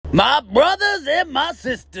My brothers and my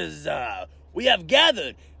sisters, we have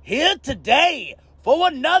gathered here today for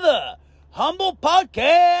another Humble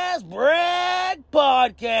Podcast Brag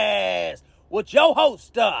Podcast with your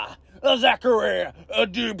host, Zachary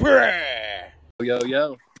Dupre. Yo,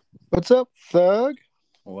 yo. What's up, thug?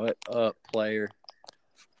 What up, player?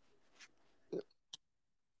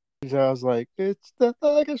 So I was like, it's the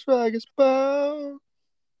Thuggish Ruggish Bone.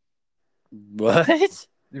 What?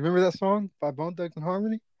 You remember that song by Bone Thugs and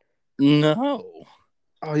Harmony? No.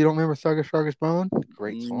 Oh, you don't remember Thuggish Ruggish Bone?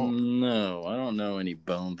 Great song. No, I don't know any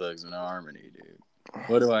Bone Thugs and Harmony, dude.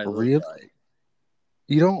 What do I look Really? like?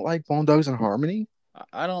 You don't like Bone Thugs and Harmony?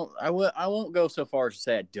 I won't go so far as to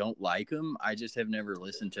say I don't like them. I just have never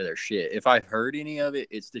listened to their shit. If I've heard any of it,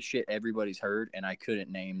 it's the shit everybody's heard, and I couldn't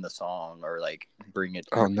name the song or like bring it.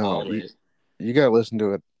 Oh no, you gotta listen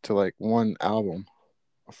to it to like one album,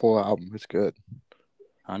 a full album. It's good.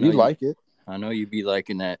 I know You like it? I know you be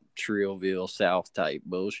liking that Trillville South type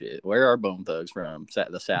bullshit. Where are Bone Thugs from?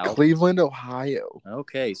 The South? Cleveland, Ohio.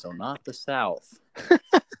 Okay, so not the South.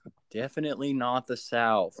 Definitely not the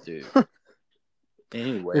South, dude.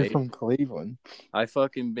 Anyway, They're from Cleveland. I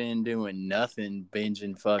fucking been doing nothing,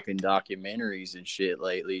 binging fucking documentaries and shit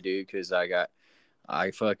lately, dude, because I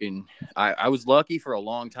was lucky for a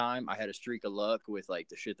long time. I had a streak of luck with like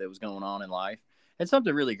the shit that was going on in life. And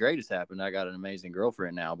something really great has happened. I got an amazing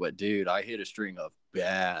girlfriend now, but dude, I hit a string of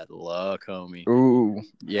bad luck, homie. Ooh.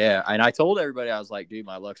 Yeah, and I told everybody, I was like, dude,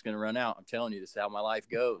 my luck's going to run out. I'm telling you, this is how my life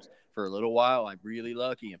goes. For a little while, I'm really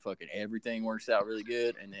lucky and fucking everything works out really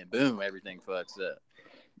good. And then boom, everything fucks up.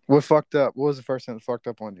 What fucked up? What was the first thing that fucked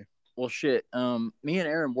up on you? Well, shit, me and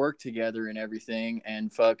Aaron worked together and everything,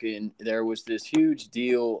 and fucking there was this huge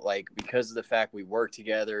deal, like, because of the fact we worked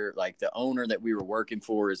together, like, the owner that we were working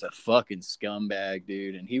for is a fucking scumbag,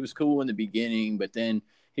 dude, and he was cool in the beginning, but then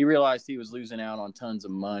he realized he was losing out on tons of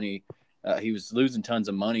money. He was losing tons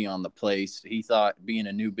of money on the place. He thought, being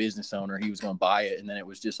a new business owner, he was going to buy it, and then it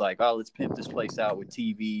was just like, oh, let's pimp this place out with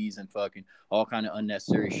TVs and fucking all kind of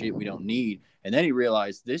unnecessary shit we don't need. And then he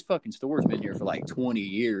realized this fucking store's been here for like 20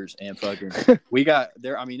 years, and fucking we got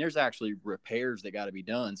there. I mean, there's actually repairs that got to be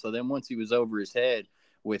done. So then once he was over his head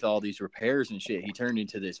with all these repairs and shit, he turned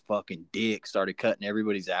into this fucking dick, started cutting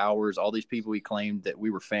everybody's hours. All these people he claimed that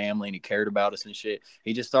we were family and he cared about us and shit.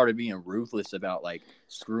 He just started being ruthless about like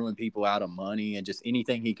screwing people out of money and just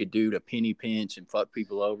anything he could do to penny pinch and fuck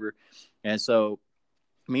people over. And so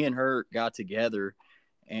me and her got together,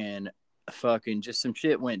 and fucking just some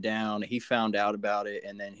shit went down. He found out about it,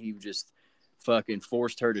 and then he just fucking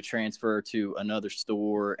forced her to transfer to another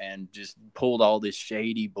store and just pulled all this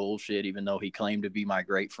shady bullshit, even though he claimed to be my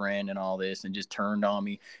great friend and all this, and just turned on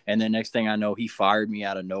me. And then next thing I know, he fired me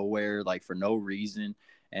out of nowhere, like for no reason.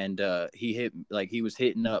 And he was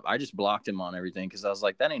hitting up. I just blocked him on everything because I was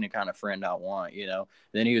like, that ain't the kind of friend I want, you know.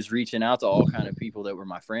 Then he was reaching out to all kind of people that were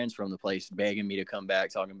my friends from the place, begging me to come back,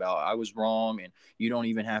 talking about I was wrong and you don't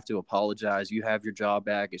even have to apologize. You have your job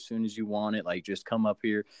back as soon as you want it. Like, just come up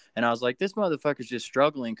here. And I was like, this motherfucker's just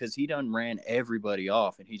struggling because he done ran everybody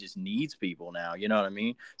off and he just needs people now. You know what I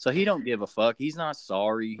mean? So he don't give a fuck. He's not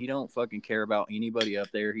sorry. He don't fucking care about anybody up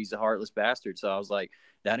there. He's a heartless bastard. So I was like,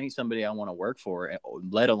 that ain't somebody I want to work for,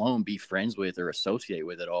 let alone be friends with or associate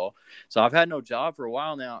with at all. So I've had no job for a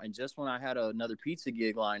while now. And just when I had another pizza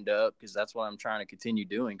gig lined up, because that's what I'm trying to continue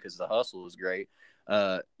doing because the hustle is great,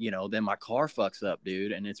 then my car fucks up,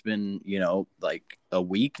 dude. And it's been, like a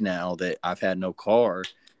week now that I've had no car.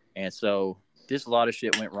 And so just a lot of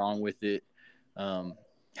shit went wrong with it.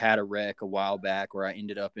 Had a wreck a while back where I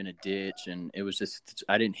ended up in a ditch, and it was just,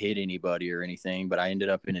 I didn't hit anybody or anything, but I ended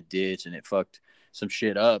up in a ditch and it fucked some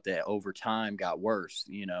shit up that over time got worse,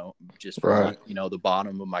 just from Right. the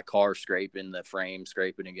bottom of my car scraping, the frame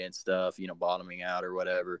scraping against stuff, bottoming out or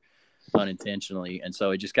whatever unintentionally. And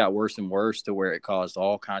so it just got worse and worse to where it caused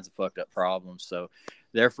all kinds of fucked up problems. So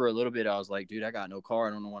there for a little bit, I was like, dude, I got no car.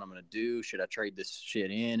 I don't know what I'm going to do. Should I trade this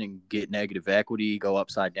shit in and get negative equity, go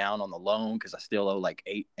upside down on the loan? Cause I still owe like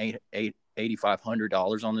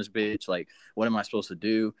 $8,500 on this bitch. Like, what am I supposed to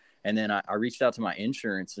do? And then I reached out to my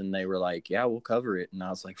insurance and they were like, yeah, we'll cover it. And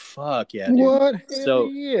I was like, fuck yeah, dude. What? So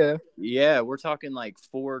yeah, we're talking like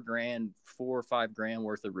 $4 or $5 grand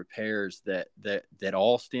worth of repairs that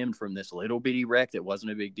all stemmed from this little bitty wreck that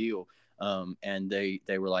wasn't a big deal. And they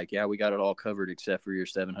were like, yeah, we got it all covered except for your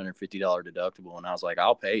 $750 deductible. And I was like,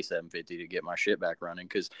 I'll pay $750 to get my shit back running.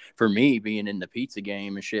 Cause for me, being in the pizza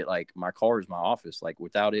game and shit, like my car is my office. Like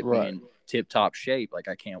without it being tip top shape, like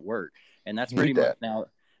I can't work. And that's pretty much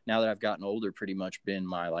now that I've gotten older, pretty much been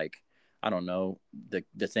my like I don't know,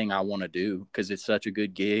 the thing I want to do, because it's such a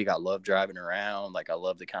good gig. I love driving around. Like, I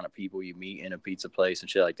love the kind of people you meet in a pizza place and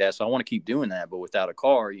shit like that. So I want to keep doing that, but without a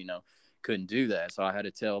car, couldn't do that. So I had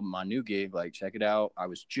to tell my new gig, like, check it out. I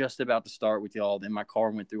was just about to start with y'all. Then my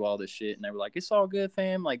car went through all this shit, and they were like, it's all good,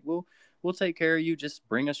 fam. Like, we'll take care of you. Just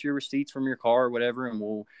bring us your receipts from your car or whatever, and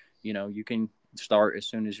we'll, you can start as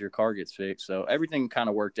soon as your car gets fixed. So everything kind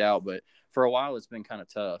of worked out, but for a while it's been kind of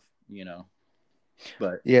tough,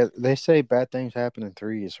 But Yeah, they say bad things happen in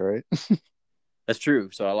threes, right? that's true.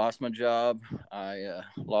 So I lost my job. I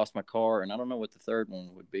lost my car, and I don't know what the third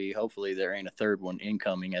one would be. Hopefully there ain't a third one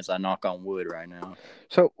incoming as I knock on wood right now.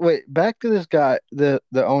 So wait, back to this guy, the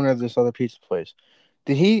owner of this other pizza place.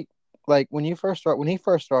 Did he like when he first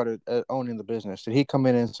started owning the business? Did he come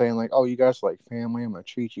in and saying like, "Oh, you guys are like family. I'm gonna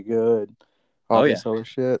treat you good," all Oh, this yeah. other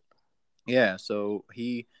shit? Yeah. So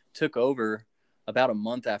he took over about a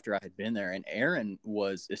month after I had been there, and Aaron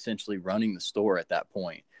was essentially running the store at that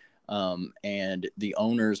point. And the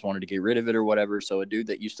owners wanted to get rid of it or whatever. So a dude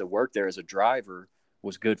that used to work there as a driver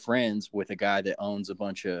was good friends with a guy that owns a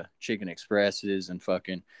bunch of Chicken Expresses and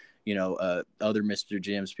fucking, other Mr.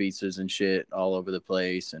 Jim's pizzas and shit all over the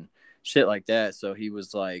place and shit like that. So he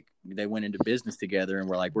was like, they went into business together and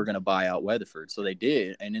were like, we're going to buy out Weatherford. So they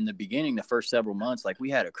did. And in the beginning, the first several months, like,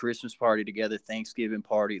 we had a Christmas party together, Thanksgiving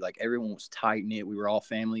party, like, everyone was tight knit. We were all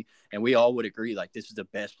family, and we all would agree, like, this is the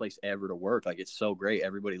best place ever to work. Like, it's so great.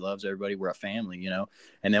 Everybody loves everybody. We're a family,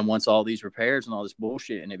 And then once all these repairs and all this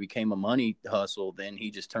bullshit and it became a money hustle, then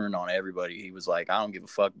he just turned on everybody. He was like, I don't give a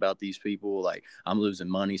fuck about these people. Like, I'm losing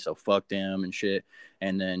money, so fuck them and shit.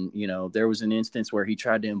 And then, there was an instance where he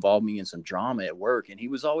tried to involve me in some drama at work, and he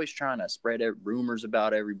was always trying to spread rumors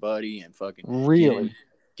about everybody and fucking Really?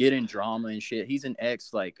 get in drama and shit. He's an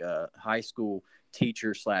ex high school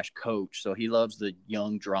teacher / coach, so he loves the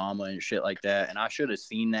young drama and shit like that. And I should have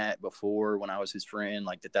seen that before when I was his friend,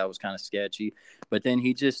 like that was kind of sketchy. But then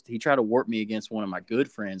he tried to warp me against one of my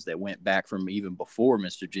good friends that went back from even before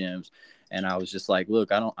Mr. Jim's. And I was just like,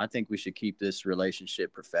 look, I think we should keep this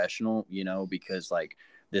relationship professional, because like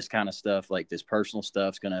this kind of stuff, like this personal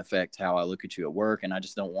stuff, is going to affect how I look at you at work. And I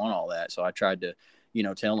just don't want all that. So I tried to,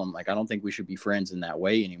 tell him, like, I don't think we should be friends in that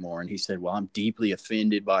way anymore. And he said, well, I'm deeply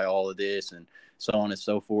offended by all of this and so on and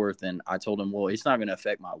so forth. And I told him, well, it's not going to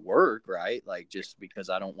affect my work, right? Like, just because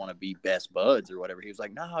I don't want to be best buds or whatever. He was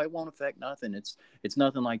like, no, it won't affect nothing. It's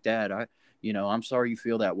nothing like that. I'm sorry you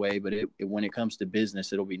feel that way, but when it comes to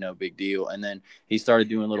business, it'll be no big deal. And then he started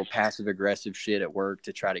doing a little passive aggressive shit at work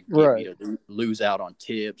to try to get me to lose out on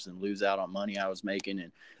tips and lose out on money I was making.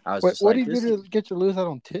 And I was just what like, did you do to get you to lose out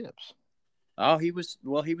on tips? Oh, he was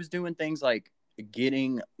doing things like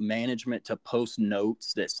getting management to post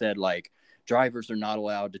notes that said, like, drivers are not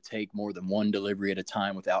allowed to take more than one delivery at a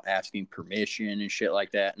time without asking permission and shit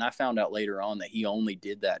like that. And I found out later on that he only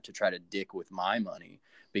did that to try to dick with my money,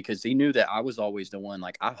 because he knew that I was always the one.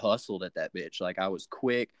 Like, I hustled at that bitch. Like, I was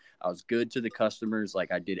quick. I was good to the customers.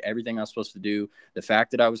 Like, I did everything I was supposed to do. The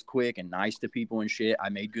fact that I was quick and nice to people and shit, I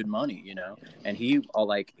made good money, And he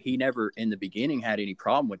never in the beginning had any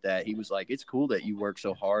problem with that. He was like, it's cool that you work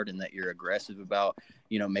so hard and that you're aggressive about,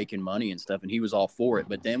 making money and stuff. And he was all for it.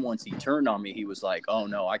 But then once he turned on me, he was like, oh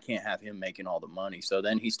no, I can't have him making all the money. So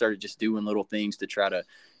then he started just doing little things to try to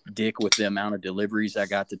dick with the amount of deliveries I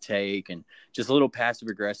got to take, and just a little passive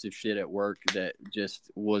aggressive shit at work that just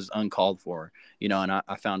was uncalled for, and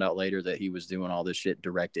I found out later that he was doing all this shit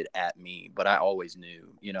directed at me, but I always knew,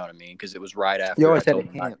 you know what I mean? Because it was right after you always I had told a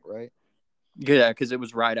him hint, right? Yeah, because it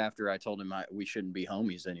was right after I told him we shouldn't be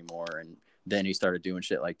homies anymore. And then he started doing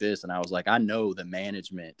shit like this. And I was like, I know the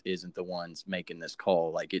management isn't the ones making this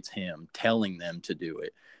call. Like, it's him telling them to do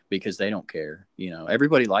it because they don't care.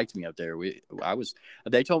 Everybody liked me up there.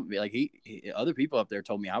 They told me, like, other people up there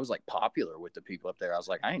told me I was like popular with the people up there. I was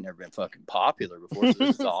like, I ain't never been fucking popular before. So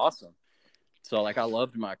this is awesome. So, like, I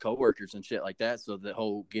loved my coworkers and shit like that. So the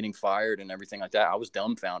whole getting fired and everything like that, I was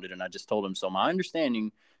dumbfounded. And I just told him, so my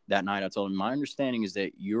understanding that night, I told him, my understanding is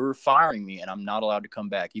that you're firing me and I'm not allowed to come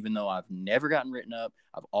back, even though I've never gotten written up.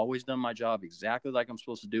 I've always done my job exactly like I'm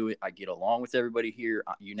supposed to do it. I get along with everybody here.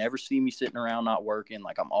 You never see me sitting around not working.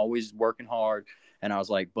 Like, I'm always working hard. And I was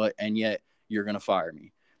like, and yet you're going to fire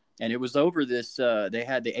me. And it was over this, they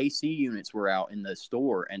had the AC units were out in the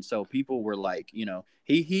store. And so people were like,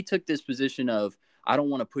 he took this position of, I don't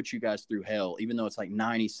want to put you guys through hell, even though it's like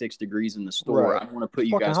 96 degrees in the store. Right. I don't want to put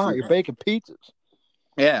you fucking guys hot. through. You're baking pizzas.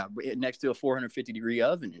 Yeah, next to a 450-degree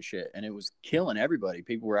oven and shit. And it was killing everybody.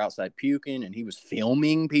 People were outside puking, and he was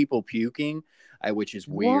filming people puking, which is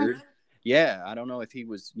weird. What? Yeah, I don't know if he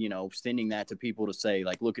was, sending that to people to say,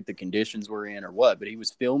 like, look at the conditions we're in or what. But he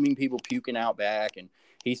was filming people puking out back, and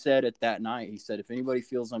he said at that night, he said, if anybody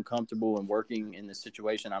feels uncomfortable in working in this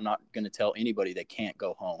situation, I'm not going to tell anybody they can't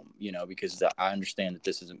go home, you know, because I understand that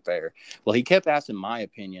this isn't fair. Well, he kept asking my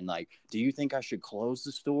opinion, like, do you think I should close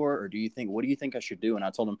the store, or what do you think I should do? And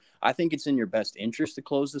I told him, I think it's in your best interest to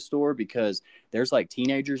close the store, because there's like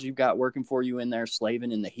teenagers you've got working for you in there,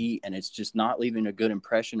 slaving in the heat, and it's just not leaving a good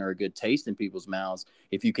impression or a good taste in people's mouths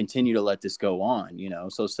if you continue to let this go on, you know.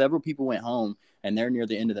 So several people went home, and there near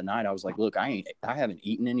the end of the night, I was like, look, I haven't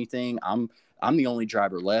eaten anything. I'm the only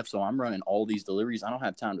driver left, so I'm running all these deliveries. I don't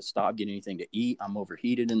have time to stop, get anything to eat. I'm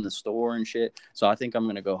overheated in the store and shit. So I think I'm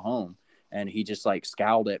going to go home. And he just like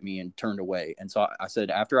scowled at me and turned away. And so I said,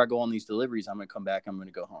 after I go on these deliveries, I'm going to come back. I'm going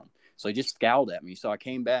to go home. So he just scowled at me. So I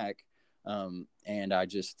came back, and I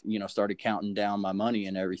just, you know, started counting down my money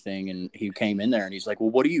and everything. And he came in there and he's like, well,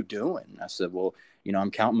 what are you doing? I said, well, you know, I'm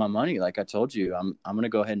counting my money. Like I told you, I'm going to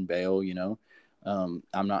go ahead and bail, you know.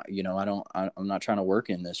 I'm not, you know, I'm not trying to work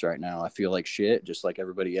in this right now. I feel like shit, just like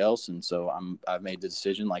everybody else. And so I've made the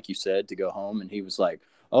decision, like you said, to go home. And he was like,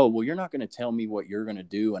 oh, well, you're not going to tell me what you're going to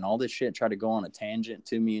do and all this shit, try to go on a tangent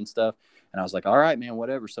to me and stuff. And I was like, all right, man,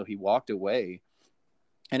 whatever. So he walked away,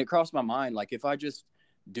 and it crossed my mind, like, if I just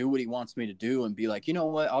do what he wants me to do and be like, you know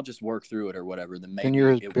what, I'll just work through it or whatever, then maybe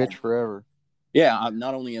you're his bitch forever. Yeah, I'm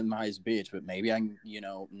not only am I his bitch, but maybe I can, you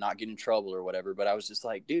know, not get in trouble or whatever. But I was just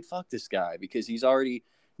like, dude, fuck this guy, because he's already,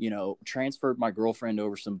 you know, transferred my girlfriend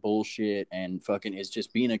over some bullshit and fucking is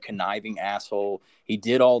just being a conniving asshole. He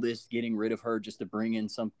did all this getting rid of her just to bring in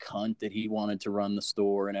some cunt that he wanted to run the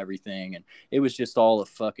store and everything. And it was just all a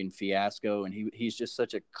fucking fiasco. And he's just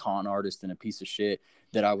such a con artist and a piece of shit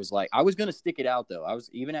that I was like, I was going to stick it out though. I was,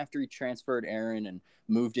 even after he transferred Aaron and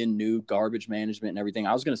moved in new garbage management and everything,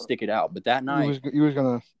 I was going to stick it out. But that night, you was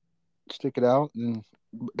going to stick it out. And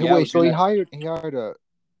yeah, wait, so he hired a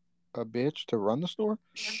bitch to run the store?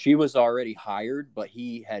 She was already hired, but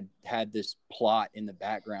he had this plot in the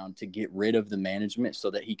background to get rid of the management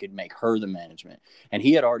so that he could make her the management. And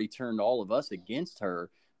he had already turned all of us against her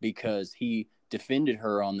because he defended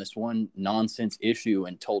her on this one nonsense issue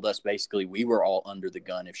and told us basically we were all under the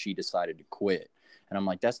gun if she decided to quit. And I'm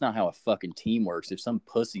like, that's not how a fucking team works. If some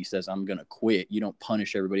pussy says I'm going to quit, you don't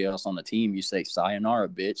punish everybody else on the team. You say, sayonara,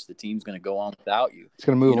 bitch. The team's going to go on without you. It's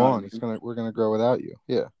going to move on. I mean? We're going to grow without you.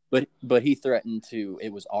 Yeah. But he threatened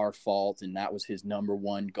it was our fault, and that was his number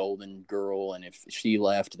one golden girl, and if she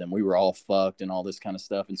left, then we were all fucked and all this kind of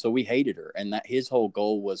stuff. And so we hated her, and that his whole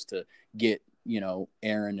goal was to get, you know,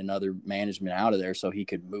 Aaron and other management out of there so he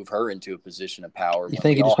could move her into a position of power. You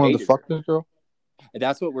think he just wanted to fuck this girl?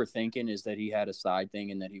 That's what we're thinking, is that he had a side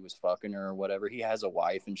thing and that he was fucking her or whatever. He has a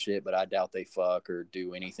wife and shit, but I doubt they fuck or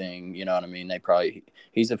do anything. You know what I mean?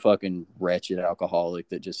 He's a fucking wretched alcoholic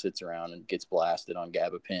that just sits around and gets blasted on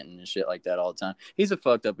gabapentin and shit like that all the time. He's a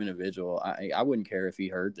fucked up individual. I wouldn't care if he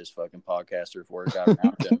heard this fucking podcast or if word got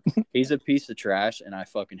around to him. He's a piece of trash and I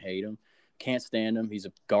fucking hate him. Can't stand him. He's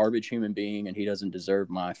a garbage human being and he doesn't deserve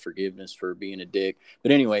my forgiveness for being a dick.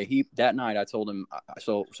 But anyway, that night I told him,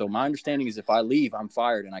 so my understanding is if I leave, I'm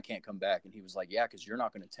fired and I can't come back. And he was like, yeah, because you're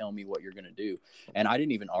not going to tell me what you're going to do. And I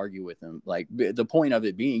didn't even argue with him. Like, the point of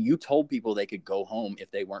it being, you told people they could go home if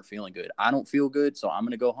they weren't feeling good. I don't feel good, so I'm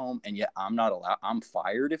going to go home. And yet I'm not allowed. I'm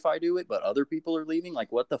fired if I do it, but other people are leaving.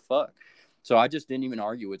 Like, what the fuck? So I just didn't even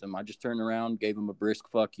argue with him. I just turned around, gave him a brisk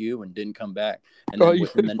fuck you, and didn't come back. And then, you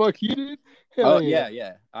said fuck you, dude? Hell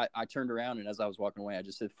yeah. I turned around, and as I was walking away, I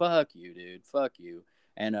just said, fuck you, dude. Fuck you.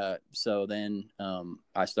 And so then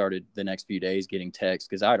I started the next few days getting texts,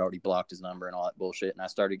 because I'd already blocked his number and all that bullshit. And I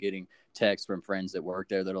started getting texts from friends that work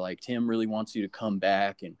there that are like, Tim really wants you to come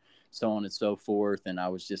back, and so on and so forth. And I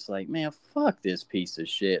was just like, man, fuck this piece of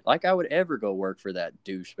shit. Like I would ever go work for that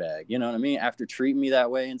douchebag. You know what I mean? After treating me that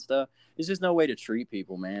way and stuff, there's just no way to treat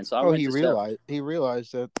people, man. So he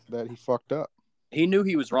realized that he fucked up. He knew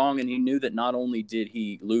he was wrong, and he knew that not only did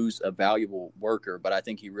he lose a valuable worker, but I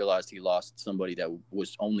think he realized he lost somebody that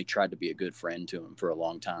was only tried to be a good friend to him for a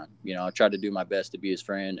long time. You know, I tried to do my best to be his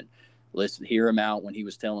friend and hear him out when he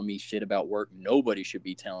was telling me shit about work. Nobody should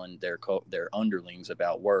be telling their underlings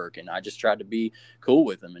about work. And I just tried to be cool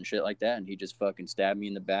with him and shit like that. And he just fucking stabbed me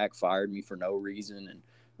in the back, fired me for no reason, and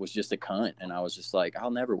was just a cunt. And I was just like,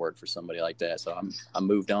 I'll never work for somebody like that. So I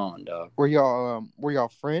moved on, dog. Were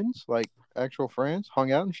y'all friends? Like actual friends?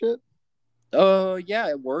 Hung out and shit? Yeah,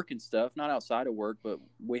 at work and stuff. Not outside of work, but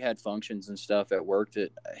we had functions and stuff at work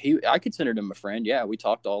that I considered him a friend. Yeah, we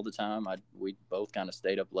talked all the time. We both kind of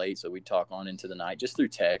stayed up late, so we'd talk on into the night just through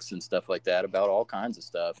texts and stuff like that about all kinds of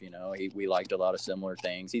stuff. You know, we liked a lot of similar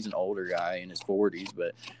things. He's an older guy in his 40s,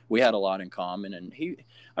 but we had a lot in common. And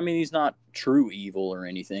he's not true evil or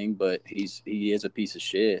anything, but he is a piece of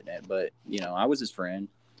shit. But I was his friend.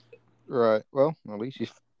 Right. Well, at least you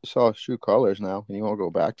saw his true colors now, and you won't go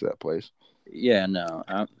back to that place. Yeah, no,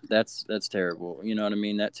 that's terrible. You know what I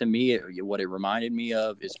mean? That to me, what it reminded me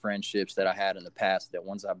of is friendships that I had in the past. That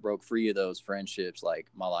once I broke free of those friendships, like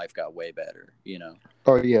my life got way better.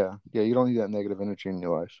 Oh yeah, yeah. You don't need that negative energy in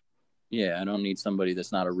your life. Yeah, I don't need somebody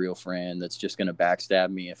that's not a real friend that's just gonna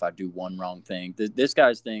backstab me if I do one wrong thing. This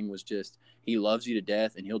guy's thing was just he loves you to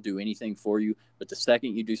death and he'll do anything for you. But the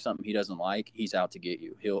second you do something he doesn't like, he's out to get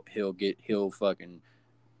you. He'll fucking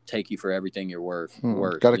take you for everything you're worth.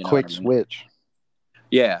 Got a quick switch.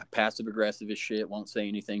 Yeah, passive aggressive as shit. Won't say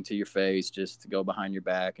anything to your face. Just go behind your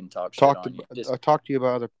back and talk shit on you. Talk to you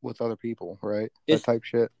about with other people, right? That type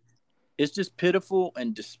shit. It's just pitiful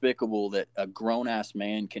and despicable that a grown ass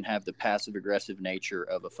man can have the passive aggressive nature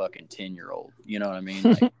of a fucking 10-year-old. You know what I mean?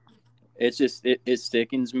 Like, it's just it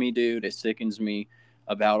sickens me, dude. It sickens me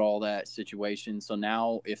about all that situation. So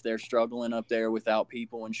now if they're struggling up there without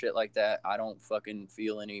people and shit like that, I don't fucking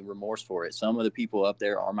feel any remorse for it. Some of the people up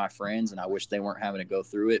there are my friends and I wish they weren't having to go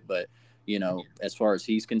through it. But, as far as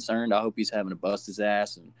he's concerned, I hope he's having to bust his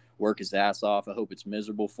ass and work his ass off. I hope it's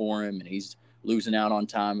miserable for him and he's losing out on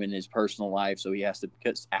time in his personal life. So he has to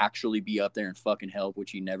actually be up there and fucking help,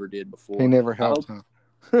 which he never did before. He never helped.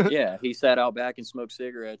 Yeah. He sat out back and smoked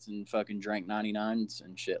cigarettes and fucking drank 99s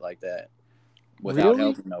and shit like that. Without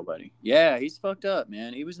helping nobody. Yeah, he's fucked up,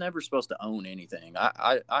 man. He was never supposed to own anything.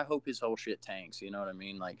 I hope his whole shit tanks. You know what I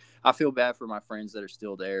mean? Like, I feel bad for my friends that are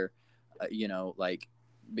still there,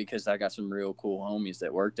 because I got some real cool homies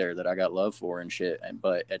that work there that I got love for and shit.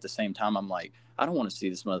 But at the same time, I'm like, I don't want to see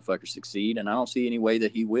this motherfucker succeed, and I don't see any way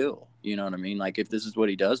that he will. You know what I mean? Like, if this is what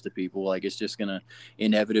he does to people, like, it's just gonna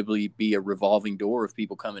inevitably be a revolving door of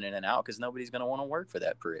people coming in and out because nobody's gonna want to work for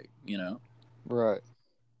that prick. Right.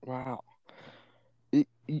 Wow.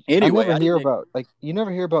 Anyway, you never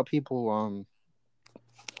hear about people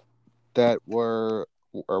that were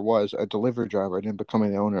or was a delivery driver and then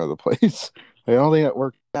becoming the owner of the place. I don't think that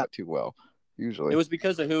worked out too well. Usually, it was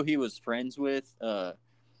because of who he was friends with.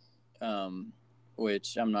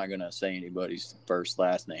 Which I'm not gonna say anybody's first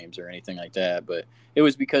last names or anything like that, but it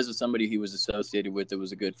was because of somebody he was associated with that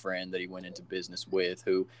was a good friend that he went into business with.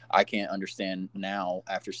 Who I can't understand now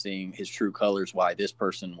after seeing his true colors why this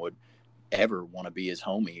person would ever want to be his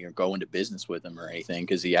homie or go into business with him or anything,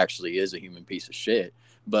 because he actually is a human piece of shit.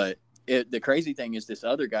 But the crazy thing is this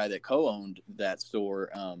other guy that co-owned that store,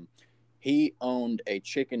 he owned a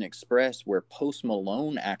Chicken Express where Post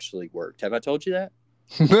Malone actually worked. Have I told you that?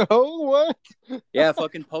 No, what? Yeah,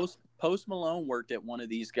 fucking Post Malone worked at one of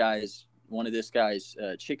this guy's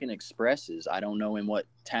Chicken Expresses. I don't know in what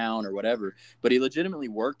town or whatever, but he legitimately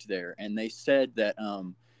worked there. And they said that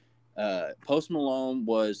Post Malone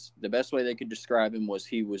was, the best way they could describe him was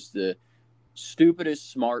he was the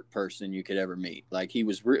stupidest smart person you could ever meet. Like, he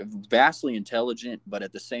was vastly intelligent, but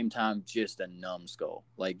at the same time just a numbskull,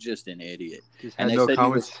 like just an idiot. And they said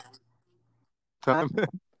comments.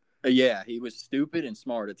 Yeah, he was stupid and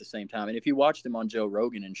smart at the same time. And if you watched him on Joe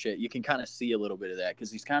Rogan and shit, you can kind of see a little bit of that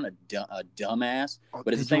because he's kind of a dumbass.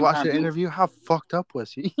 But at the same time, did you watch the interview? How fucked up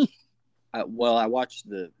was he? I watched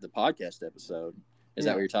the podcast episode. Is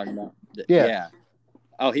that what you're talking about? Yeah.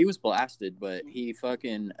 Oh, he was blasted, but he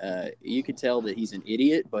fucking you could tell that he's an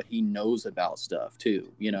idiot, but he knows about stuff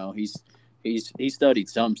too. He studied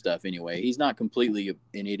some stuff anyway. He's not completely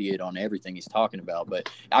an idiot on everything he's talking about, but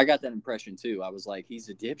I got that impression too. I was like, he's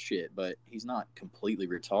a dipshit, but he's not completely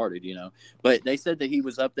retarded, But they said that he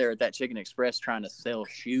was up there at that Chicken Express trying to sell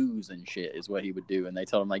shoes and shit is what he would do, and they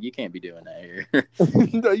told him like, you can't be doing that here.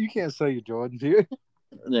 No, you can't sell your Jordans here.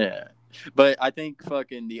 Yeah. But I think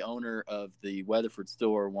fucking the owner of the Weatherford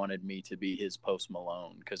store wanted me to be his Post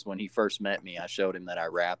Malone, because when he first met me, I showed him that I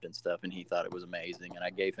rapped and stuff, and he thought it was amazing. And I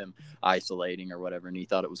gave him Isolating or whatever, and he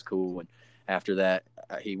thought it was cool. And after that,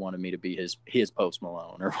 he wanted me to be his Post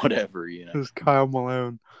Malone or whatever, His Kyle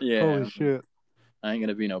Malone. Yeah. Holy shit. I ain't going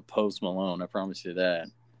to be no Post Malone, I promise you that.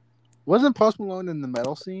 Wasn't Post Malone in the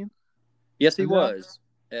metal scene? Yes, he was.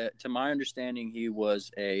 To my understanding, he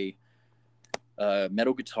was a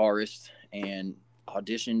metal guitarist and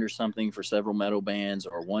auditioned or something for several metal bands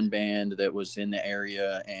or one band that was in the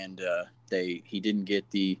area, and he didn't get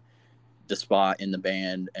the spot in the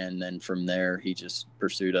band, and then from there he just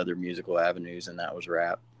pursued other musical avenues, and that was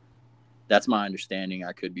rap. That's my understanding.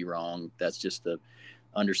 I could be wrong. That's just the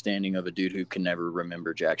understanding of a dude who can never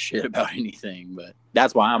remember jack shit about anything. But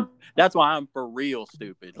that's why I'm for real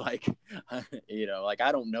stupid. Like, like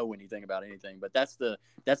I don't know anything about anything. But that's the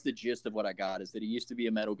gist of what I got, is that he used to be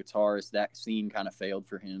a metal guitarist. That scene kind of failed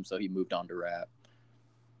for him, so he moved on to rap.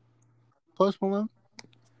 Post Malone?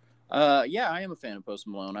 Yeah, I am a fan of Post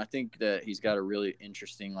Malone. I think that he's got a really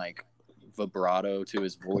interesting like vibrato to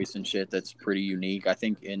his voice and shit that's pretty unique. I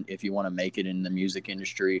think if you want to make it in the music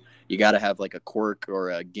industry, you got to have like a quirk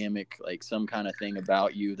or a gimmick, like some kind of thing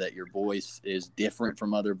about you that your voice is different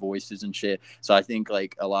from other voices and shit. So I think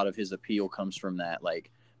like a lot of his appeal comes from that like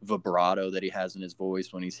vibrato that he has in his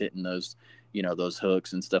voice when he's hitting those, those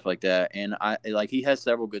hooks and stuff like that. And I like, he has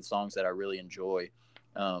several good songs that I really enjoy.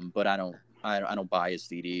 But I don't buy his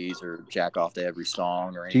CDs or jack off to every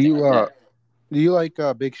song or anything like that. Do you like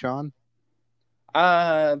Big Sean?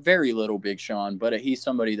 Very little Big Sean, but he's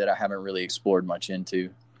somebody that I haven't really explored much into.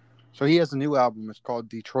 So he has a new album. It's called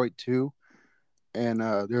Detroit 2. And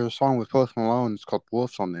there's a song with Post Malone. It's called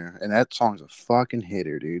Wolves on there. And that song's a fucking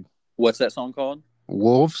hitter, dude. What's that song called?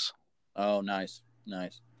 Wolves. Oh, nice.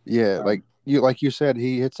 Yeah, like you said,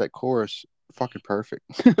 he hits that chorus fucking perfect.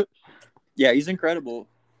 Yeah, he's incredible.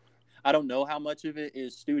 I don't know how much of it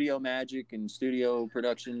is studio magic and studio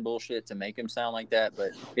production bullshit to make him sound like that, but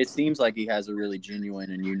it seems like he has a really genuine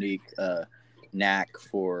and unique knack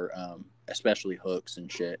for especially hooks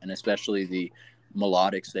and shit, and especially the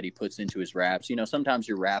melodics that he puts into his raps. Sometimes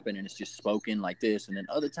you're rapping and it's just spoken like this, and then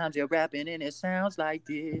other times you're rapping and it sounds like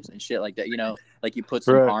this and shit like that. Like you put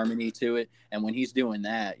some harmony to it. And when he's doing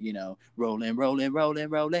that, rolling, rolling, rolling,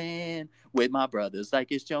 rolling with my brothers like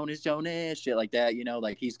it's Jonas, shit like that.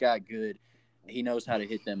 Like he knows how to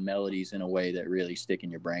hit them melodies in a way that really stick in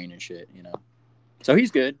your brain and shit. So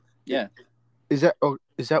he's good. Yeah. Is that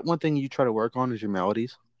one thing you try to work on, is your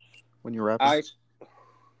melodies when you're rapping?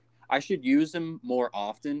 I should use them more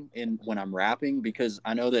often when I'm rapping, because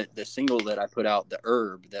I know that the single that I put out, the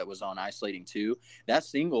Herb, that was on Isolating 2, that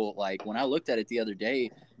single, like when I looked at it the other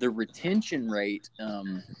day, the retention rate,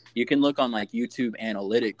 you can look on like YouTube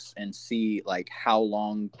analytics and see like how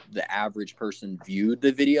long the average person viewed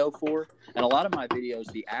the video for. And a lot of my videos,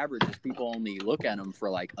 the average is people only look at them for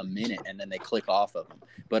like a minute and then they click off of them.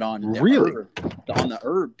 But on the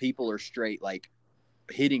Herb, people are straight like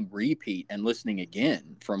hitting repeat and listening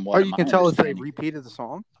again from what you can tell if they repeated the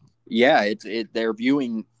song. Yeah, they're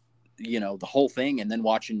viewing the whole thing and then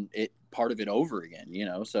watching it, part of it over again,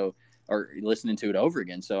 or listening to it over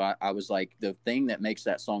again. So I was like, the thing that makes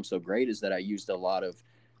that song so great is that I used a lot of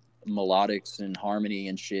melodics and harmony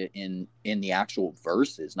and shit in the actual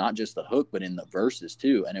verses, not just the hook but in the verses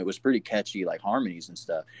too, and it was pretty catchy, like harmonies and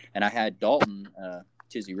stuff. And I had Dalton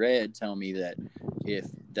Tizzy Red tell me that if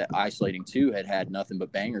the Isolating 2 had nothing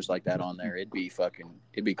but bangers like that on there, it'd be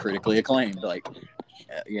critically acclaimed, like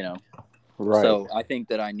Right. So I think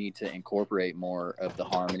that I need to incorporate more of the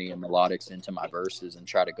harmony and melodics into my verses and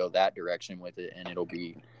try to go that direction with it, and it'll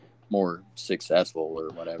be more successful or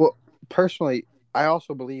whatever. Well, personally, I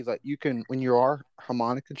also believe that you can, when you are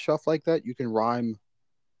harmonic and stuff like that, you can rhyme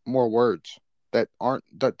more words that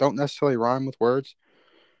don't necessarily rhyme with words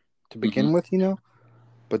to begin with,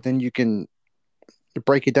 but then you can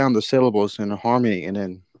break it down to syllables in a harmony and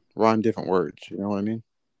then rhyme different words. You know what I mean?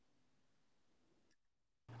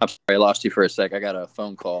 I'm sorry, I lost you for a sec. I got a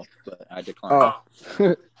phone call, but I declined.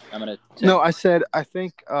 Oh. No, I said, I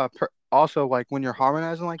think also, like, when you're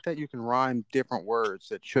harmonizing like that, you can rhyme different words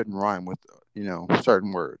that shouldn't rhyme with,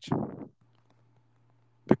 certain words.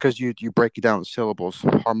 Because you break it down to syllables.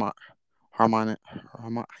 How you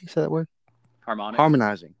say that word?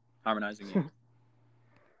 Harmonizing. Harmonizing,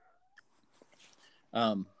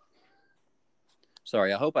 yeah.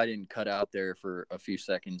 Sorry, I hope I didn't cut out there for a few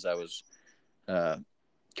seconds. I was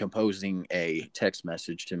composing a text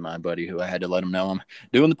message to my buddy who I had to let him know I'm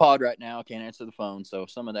doing the pod right now. I can't answer the phone, so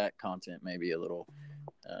some of that content may be a little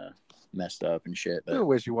messed up and shit. But, a little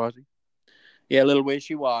wishy-washy. Yeah, a little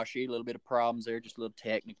wishy-washy, a little bit of problems there, just a little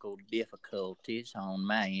technical difficulties on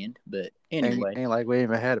my end. But anyway. Ain't like we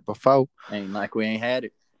ain't had it before. Ain't like we ain't had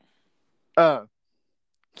it.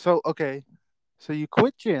 So you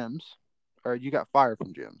quit gyms, or you got fired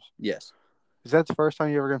from gyms? Yes. Is that the first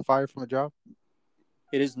time you ever got fired from a job?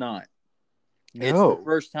 It is not. No. It's the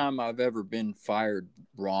first time I've ever been fired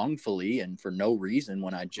wrongfully and for no reason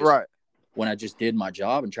when I just did my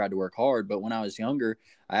job and tried to work hard. But when I was younger,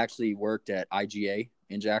 I actually worked at IGA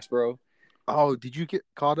in Jacksboro. Oh, did you get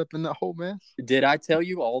caught up in that whole mess? Did I tell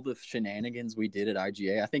you all the shenanigans we did at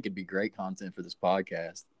IGA? I think it'd be great content for this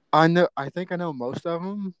podcast. I think I know most of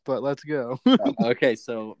them, but let's go. Okay,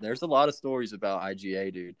 so there's a lot of stories about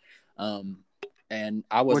IGA, dude. And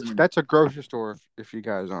I wasn't. That's a grocery store if you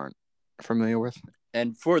guys aren't familiar with.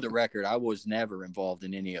 And for the record, I was never involved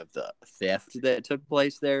in any of the theft that took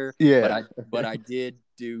place there. Yeah. But I did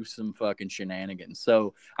do some fucking shenanigans.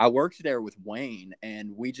 So I worked there with Wayne,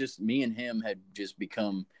 and me and him had just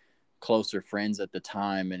become closer friends at the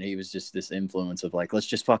time, and he was just this influence of like, let's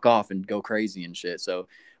just fuck off and go crazy and shit. So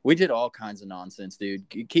we did all kinds of nonsense, dude.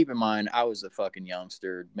 Keep in mind, I was a fucking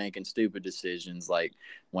youngster making stupid decisions like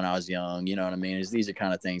when I was young, you know what I mean? These are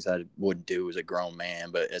kind of things I wouldn't do as a grown man,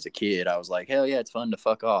 but as a kid, I was like, hell yeah, it's fun to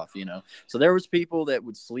fuck off, you know? So there was people that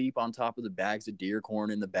would sleep on top of the bags of deer corn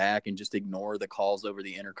in the back and just ignore the calls over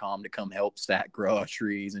the intercom to come help stack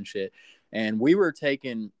groceries and shit. And we were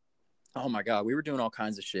taking... Oh my God, we were doing all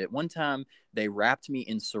kinds of shit. One time they wrapped me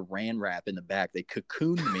in saran wrap in the back. They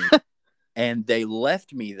cocooned me and they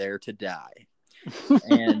left me there to die.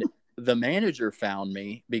 And the manager found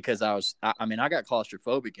me because I got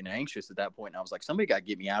claustrophobic and anxious at that point. And I was like, somebody got to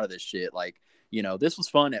get me out of this shit. Like, you know, this was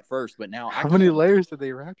fun at first, but now how many layers did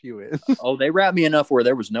they wrap you in? Oh, they wrapped me enough where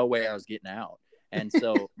there was no way I was getting out. And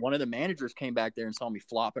so one of the managers came back there and saw me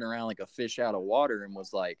flopping around like a fish out of water and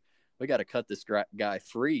was like, we got to cut this guy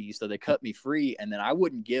free. So they cut me free. And then I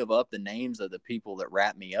wouldn't give up the names of the people that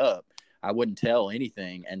wrapped me up. I wouldn't tell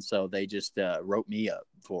anything. And so they just wrote me up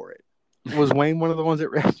for it. Was Wayne one of the ones that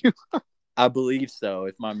wrapped you up? I believe so,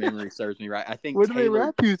 if my memory serves me right. I think What did they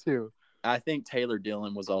wrap you to? I think Taylor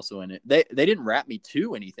Dillon was also in it. They didn't wrap me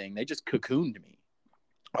to anything. They just cocooned me.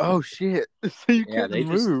 Oh, shit. So you couldn't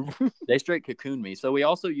move. They straight cocooned me. So we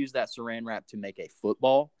also used that saran wrap to make a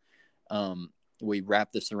football. We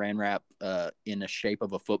wrapped the saran wrap in the shape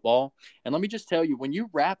of a football. And let me just tell you, when you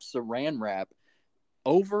wrap saran wrap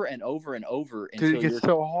over and over and over until it gets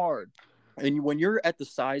so hard. And when you're at the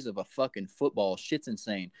size of a fucking football, shit's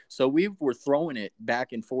insane. So we were throwing it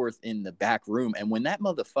back and forth in the back room. And when that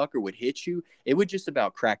motherfucker would hit you, it would just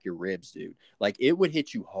about crack your ribs, dude. Like, it would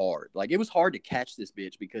hit you hard. Like, it was hard to catch this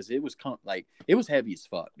bitch because it was it was heavy as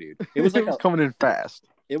fuck, dude. It was like coming in fast.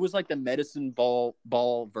 It was like the medicine ball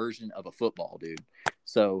version of a football, dude.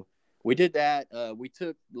 So we did that. We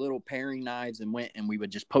took little paring knives and went and we would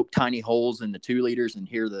just poke tiny holes in the 2 liters and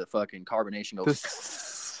hear the fucking carbonation go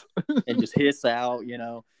and just hiss out, you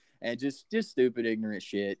know, and just stupid, ignorant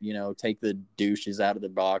shit, you know, take the douches out of the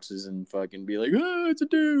boxes and fucking be like, oh, it's a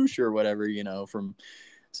douche or whatever, you know,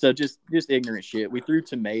 so just ignorant shit. We threw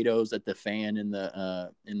tomatoes at the fan in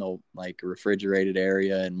the like refrigerated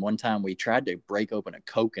area. And one time we tried to break open a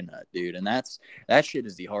coconut, dude. And that shit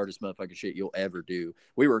is the hardest motherfucking shit you'll ever do.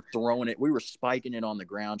 We were throwing it. We were spiking it on the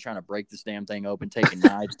ground, trying to break this damn thing open, taking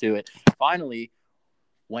knives to it. Finally,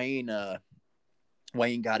 Wayne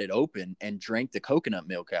got it open and drank the coconut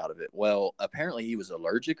milk out of it. Well, apparently he was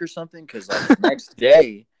allergic or something. Cause like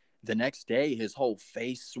the next day his whole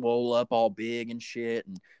face swole up all big and shit,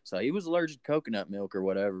 and so he was allergic to coconut milk or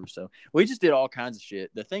whatever. So we just did all kinds of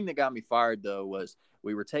shit. The thing that got me fired though was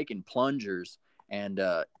we were taking plungers, and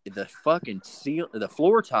the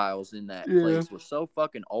floor tiles in that place were so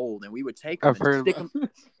fucking old, and we would take them and stick them.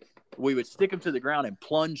 We would stick them to the ground and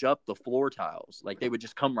plunge up the floor tiles. Like, they would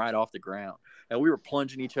just come right off the ground. And we were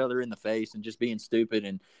plunging each other in the face and just being stupid.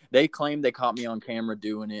 And they claimed they caught me on camera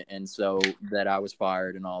doing it. And so that I was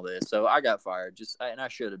fired and all this. So I got fired. And I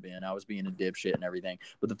should have been. I was being a dipshit and everything.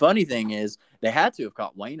 But the funny thing is, they had to have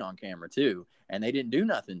caught Wayne on camera too. And they didn't do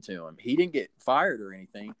nothing to him. He didn't get fired or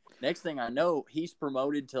anything. Next thing I know, he's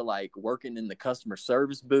promoted to like working in the customer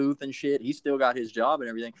service booth and shit. He still got his job and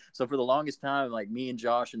everything. So for the longest time, like, me and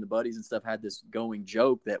Josh and the buddies and stuff had this going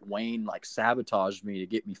joke that Wayne like sabotaged me to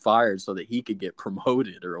get me fired so that he could get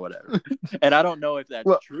promoted or whatever. And I don't know if that's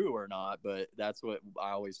true or not, but that's what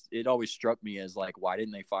it always struck me as like, why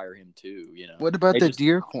didn't they fire him too? You know. What about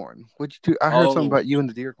deer corn? What'd you do? I heard something about you and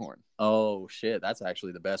the deer corn. Oh shit, that's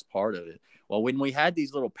actually the best part of it. Well, when we had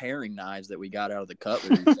these little paring knives that we got out of the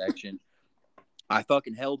cutlery section, I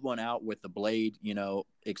fucking held one out with the blade, you know,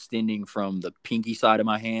 extending from the pinky side of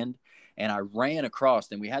my hand. And I ran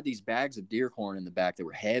across, and we had these bags of deer corn in the back that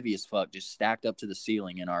were heavy as fuck, just stacked up to the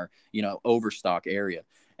ceiling in our, you know, overstock area.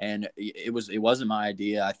 And it wasn't my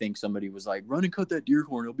idea. I think somebody was like, run and cut that deer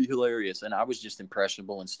corn. It'll be hilarious. And I was just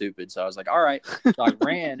impressionable and stupid. So I was like, all right. So I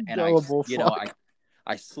ran and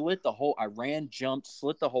I slit the whole,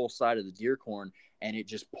 slit the whole side of the deer corn, and it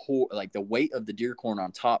just poured, like the weight of the deer corn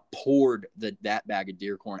on top poured that bag of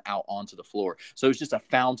deer corn out onto the floor. So it was just a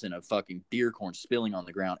fountain of fucking deer corn spilling on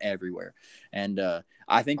the ground everywhere. And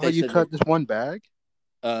I think you cut this one bag?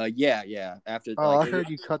 Yeah. After, I heard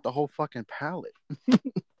you cut the whole fucking pallet.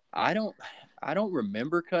 I don't I don't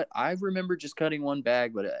remember I remember just cutting one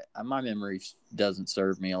bag, but my memory doesn't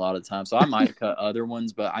serve me a lot of times. So I might have cut other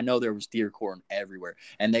ones, but I know there was deer corn everywhere,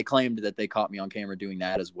 and they claimed that they caught me on camera doing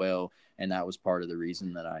that as well, and that was part of the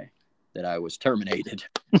reason that I was terminated.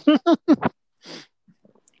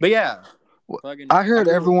 But yeah, I heard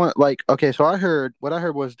everyone like okay. So I heard what I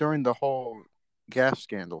heard was during the whole gas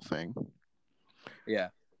scandal thing. Yeah.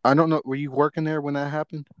 I don't know. Were you working there when that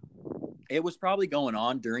happened? It was probably going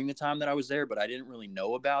on during the time that I was there, but I didn't really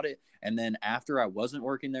know about it. And then after I wasn't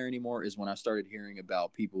working there anymore is when I started hearing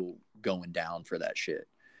about people going down for that shit.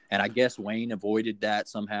 And I guess Wayne avoided that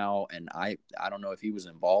somehow. And I don't know if he was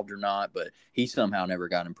involved or not, but he somehow never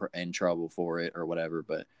got in trouble for it or whatever.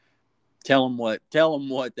 But tell him what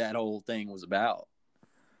that whole thing was about.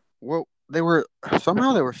 Well, they were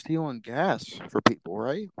stealing gas for people,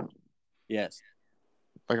 right? Yes.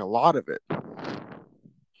 Like a lot of it.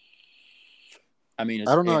 I mean,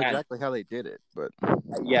 I don't know exactly how they did it, but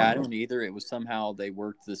yeah, I don't either. It was somehow they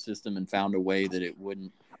worked the system and found a way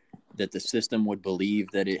that the system would believe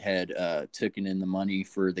that it had taken in the money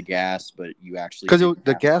for the gas, but you actually because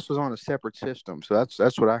the gas was on a separate system. So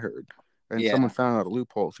that's what I heard, and yeah. someone found out a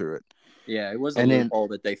loophole through it. Yeah, it was a loophole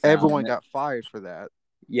that they found. Everyone got fired for that.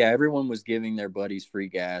 Yeah, everyone was giving their buddies free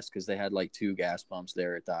gas because they had like 2 gas pumps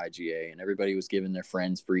there at the IGA, and everybody was giving their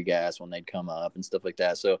friends free gas when they'd come up and stuff like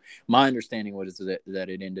that. So my understanding was that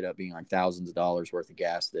it ended up being like thousands of dollars worth of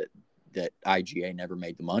gas that IGA never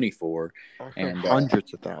made the money for, and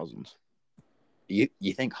hundreds of thousands.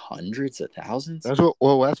 You think hundreds of thousands? That's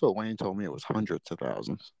what Wayne told me. It was hundreds of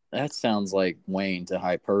thousands. That sounds like Wayne to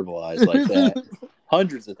hyperbolize like that.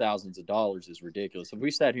 Hundreds of thousands of dollars is ridiculous. If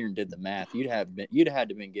we sat here and did the math, you'd had to have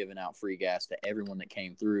been giving out free gas to everyone that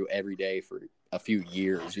came through every day for a few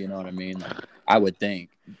years. You know what I mean? Like, I would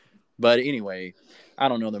think. But anyway, I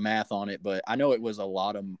don't know the math on it, but I know it was a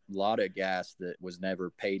lot of gas that was never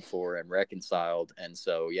paid for and reconciled. And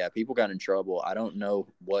so, yeah, people got in trouble. I don't know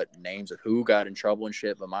what names of who got in trouble and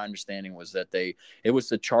shit, but my understanding was that it was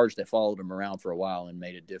the charge that followed them around for a while and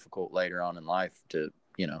made it difficult later on in life to,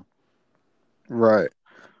 you know. Right.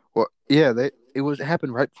 Well, yeah, it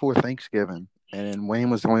happened right before Thanksgiving, and Wayne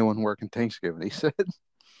was the only one working Thanksgiving. He said,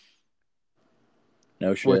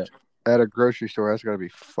 "No shit." Which, at a grocery store, that's got to be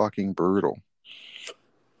fucking brutal.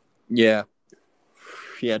 Yeah,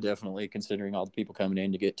 definitely. Considering all the people coming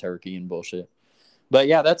in to get turkey and bullshit. But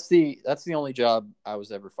yeah, that's the only job I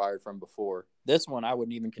was ever fired from before. This one, I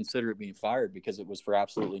wouldn't even consider it being fired because it was for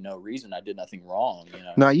absolutely no reason. I did nothing wrong, you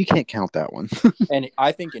know. No, you can't count that one. And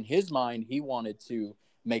I think in his mind, he wanted to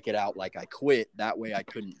make it out like I quit. That way I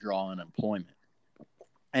couldn't draw unemployment.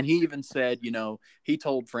 And he even said, you know, he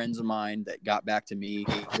told friends of mine that got back to me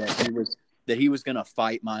that he was going to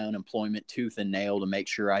fight my unemployment tooth and nail to make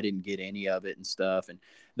sure I didn't get any of it and stuff. And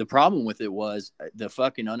the problem with it was the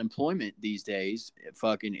fucking unemployment these days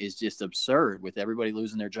fucking is just absurd with everybody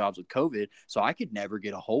losing their jobs with COVID. So I could never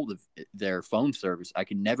get a hold of their phone service. I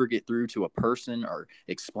could never get through to a person or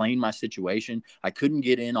explain my situation. I couldn't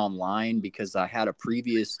get in online because I had a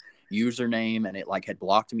previous username and it like had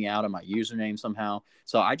blocked me out of my username somehow.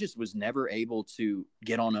 So I just was never able to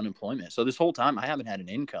get on unemployment. So this whole time I haven't had an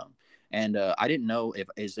income. And I didn't know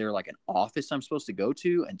is there like an office I'm supposed to go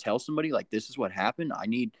to and tell somebody like, this is what happened. I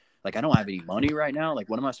don't have any money right now. Like,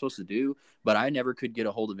 what am I supposed to do? But I never could get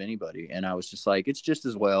a hold of anybody. And I was just like, it's just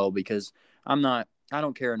as well because I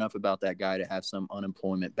don't care enough about that guy to have some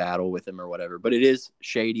unemployment battle with him or whatever. But it is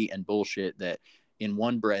shady and bullshit that in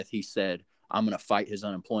one breath he said, I'm going to fight his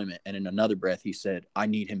unemployment. And in another breath, he said, I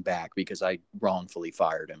need him back because I wrongfully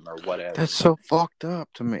fired him or whatever. That's so fucked up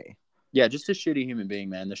to me. Yeah, just a shitty human being,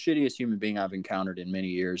 man. The shittiest human being I've encountered in many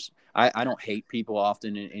years. I don't hate people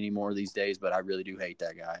often anymore these days, but I really do hate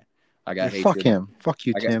that guy. I got hatred. Fuck him. Fuck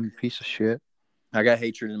you, Tim, piece of shit. I got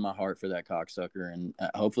hatred in my heart for that cocksucker, and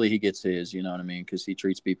hopefully he gets his, you know what I mean? Because he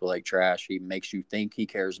treats people like trash. He makes you think he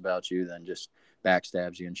cares about you, then just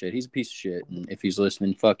backstabs you and shit. He's a piece of shit, and if he's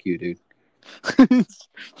listening, fuck you, dude.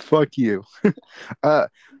 Fuck you.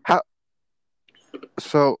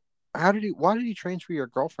 Why did he transfer your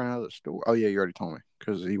girlfriend out of the store? Oh yeah, you already told me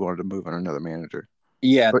because he wanted to move on another manager.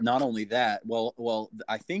 Yeah, but not only that. Well,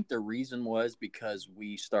 I think the reason was because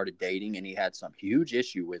we started dating and he had some huge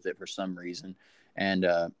issue with it for some reason, and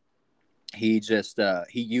he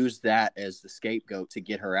used that as the scapegoat to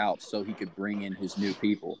get her out so he could bring in his new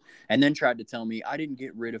people, and then tried to tell me I didn't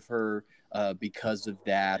get rid of her because of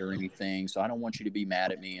that or anything, so I don't want you to be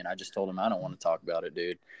mad at me. And I just told him I don't want to talk about it,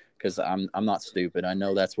 dude, because I'm not stupid. I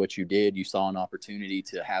know that's what you did. You saw an opportunity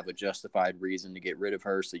to have a justified reason to get rid of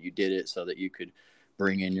her, so you did it so that you could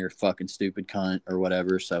bring in your fucking stupid cunt or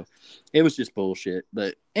whatever. So it was just bullshit.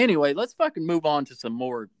 But anyway, let's fucking move on to some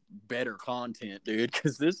more better content, dude,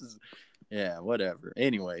 because this is, yeah, whatever.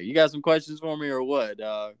 Anyway, you got some questions for me or what?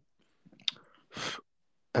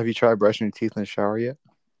 Have you tried brushing your teeth in the shower yet?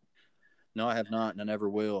 No, I have not, and I never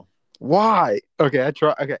will. Why? Okay, I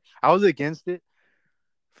try. Okay, I was against it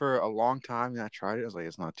for a long time, and I tried it. I was like,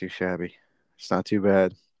 it's not too shabby. It's not too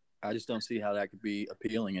bad. I just don't see how that could be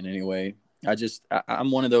appealing in any way. I'm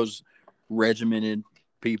one of those regimented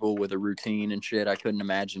people with a routine and shit. I couldn't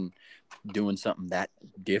imagine doing something that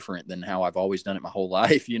different than how I've always done it my whole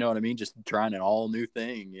life. You know what I mean? Just trying an all new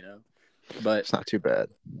thing, you know? But It's not too bad.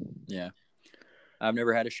 yeah, I've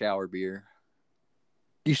never had a shower beer.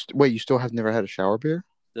 You still have never had a shower beer?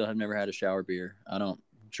 Still have never had a shower beer. I don't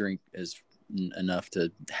drink enough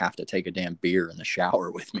to have to take a damn beer in the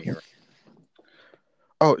shower with me.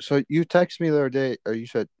 Oh, so you texted me the other day, or you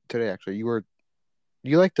said today actually. You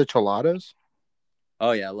like the chiladas?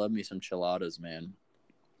 Oh yeah, I love me some chiladas, man.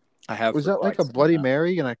 I have. Was for that like quite a some Bloody time.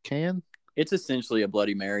 Mary in a can? It's essentially a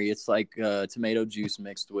Bloody Mary. It's like tomato juice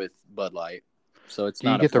mixed with Bud Light. So it's Do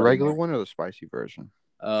you not. get the Bloody regular Mary. one or the spicy version?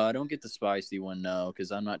 I don't get the spicy one, no,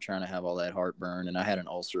 because I'm not trying to have all that heartburn, and I had an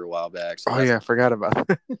ulcer a while back. So Oh yeah, I forgot about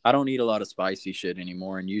that. I don't eat a lot of spicy shit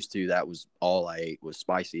anymore, and used to that was all I ate was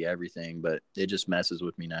spicy everything, but it just messes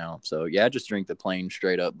with me now. So yeah, I just drink the plain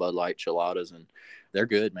straight up Bud Light chiladas, and they're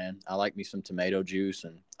good, man. I like me some tomato juice,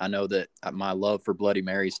 and I know that my love for Bloody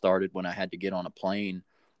Mary started when I had to get on a plane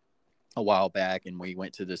a while back, and we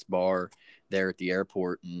went to this bar there at the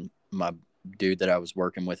airport, and my dude that I was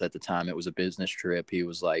working with at the time, it was a business trip. He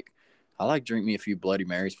was like, I like drink me a few Bloody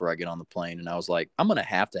Marys before I get on the plane. And I was like, I'm going to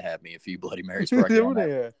have me a few Bloody Marys before I get on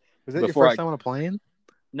that. Was that your Before first time on a plane?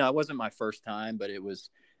 No, it wasn't my first time, but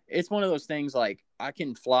it's one of those things like I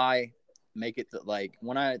can fly, make it like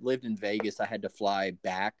when I lived in Vegas, I had to fly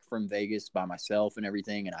back from Vegas by myself and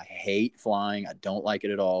everything. And I hate flying. I don't like it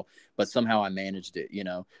at all, but somehow I managed it, you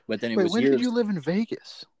know, but then it was when years. did you live in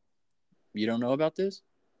Vegas? You don't know about this?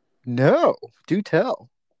 No, do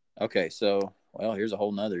tell. Okay, so well, here's a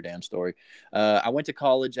whole nother damn story. I went to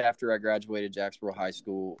college after I graduated Jacksboro High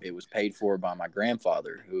School. It was paid for by my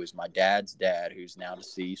grandfather, who is my dad's dad, who's now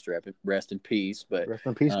deceased. Rest in peace. But Rest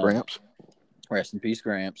in peace, Gramps. Rest in peace,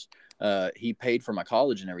 Gramps. He paid for my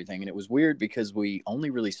college and everything, and it was weird because we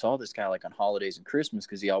only really saw this guy like on holidays and Christmas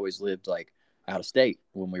because he always lived like out of state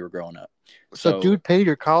when we were growing up. So dude paid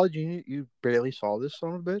your college, and you barely saw this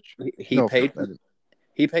son of a bitch. He paid.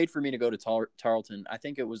 He paid for me to go to Tarleton. I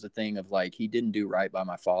think it was a thing of like he didn't do right by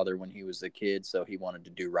my father when he was a kid, so he wanted to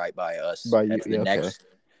do right by us.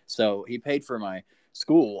 So he paid for my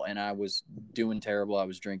school, and I was doing terrible. I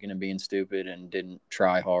was drinking and being stupid and didn't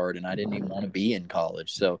try hard, and I didn't even want to be in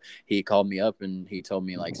college. So he called me up and he told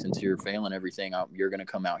me, like, since you're failing everything, you're going to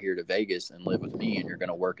come out here to Vegas and live with me, and you're going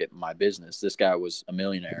to work at my business. This guy was a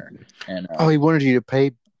millionaire. And he wanted you to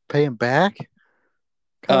pay him back?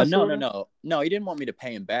 No. He didn't want me to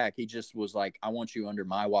pay him back. He just was like, I want you under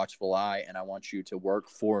my watchful eye, and I want you to work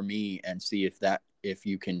for me and see if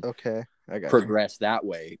you can progress that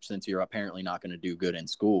way, since you're apparently not going to do good in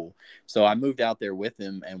school. So I moved out there with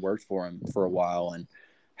him and worked for him for a while, and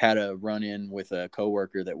had a run in with a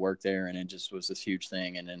coworker that worked there, and it just was this huge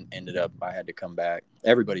thing. And then ended up I had to come back.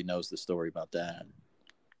 Everybody knows the story about that.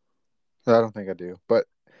 I don't think I do, but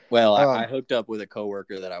I hooked up with a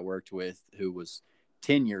coworker that I worked with who was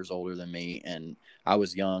 10 years older than me, and I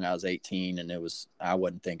was young. I was 18, and I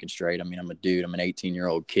wasn't thinking straight. I mean, I'm a dude. I'm an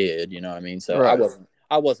 18-year-old kid, you know what I mean? So right.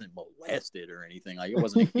 I wasn't molested or anything. Like, it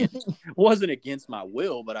wasn't against my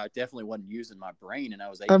will, but I definitely wasn't using my brain, and I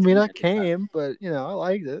was 18. I mean, I came, but I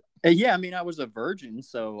liked it. Yeah, I mean, I was a virgin,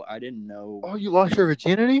 so I didn't know. Oh, you lost your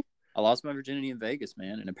virginity? I lost my virginity in Vegas,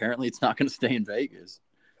 man, and apparently it's not going to stay in Vegas.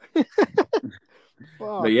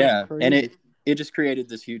 Wow, but yeah, and it just created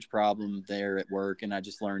this huge problem there at work. And I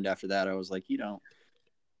just learned after that, I was like,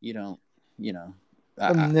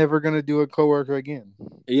 I'm never going to do a coworker again.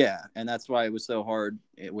 Yeah. And that's why it was so hard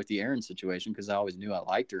with the Erin situation. Cause I always knew I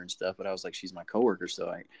liked her and stuff, but I was like, she's my coworker.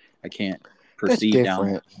 So I can't proceed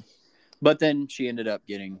down. But then she ended up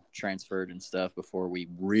getting transferred and stuff before we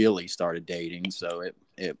really started dating. So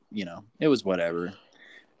it was whatever.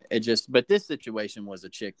 But this situation was a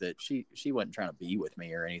chick that she wasn't trying to be with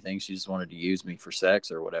me or anything. She just wanted to use me for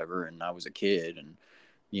sex or whatever. And I was a kid, and,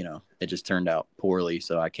 it just turned out poorly.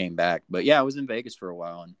 So I came back, but yeah, I was in Vegas for a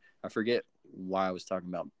while, and I forget why I was talking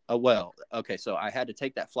about. Oh, well, okay. So I had to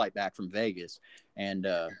take that flight back from Vegas, and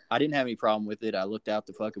I didn't have any problem with it. I looked out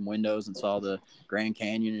the fucking windows and saw the Grand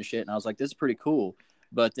Canyon and shit. And I was like, this is pretty cool.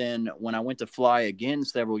 But then when I went to fly again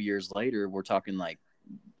several years later, we're talking like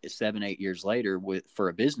 7-8 years later for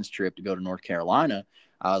a business trip to go to North Carolina,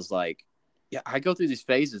 I was like, yeah, I go through these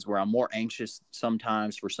phases where I'm more anxious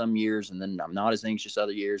sometimes for some years, and then I'm not as anxious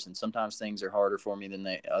other years, and sometimes things are harder for me than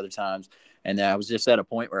other times. And I was just at a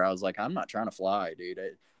point where I was like, I'm not trying to fly, dude.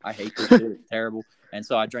 I hate this shit. It's terrible. And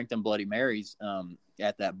so I drank them Bloody Marys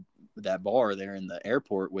at that bar there in the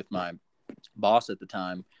airport with my boss at the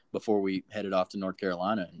time before we headed off to North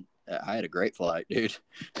Carolina. And I had a great flight, dude.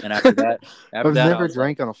 And after that, I've never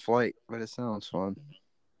drank on a flight, but it sounds fun.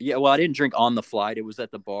 Yeah, well, I didn't drink on the flight. It was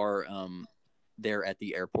at the bar there at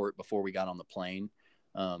the airport before we got on the plane.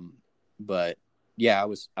 But yeah, I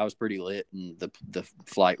was pretty lit, and the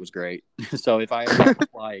flight was great. So if I ever have to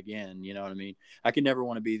fly again, you know what I mean? I could never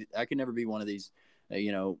be one of these,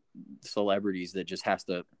 celebrities that just has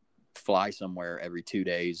to fly somewhere every 2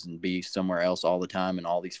 days and be somewhere else all the time and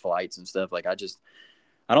all these flights and stuff. Like I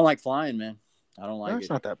don't like flying, man. I don't like it. It's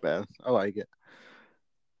not that bad. I like it.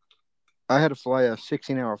 I had to fly a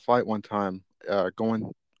 16-hour flight one time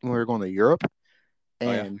when we were going to Europe.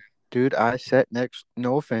 And, dude, I sat next,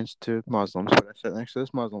 no offense to Muslims, but I sat next to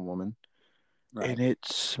this Muslim woman. Right. And it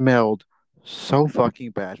smelled so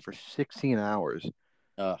fucking bad for 16 hours.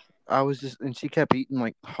 I was and she kept eating,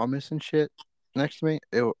 like, hummus and shit next to me.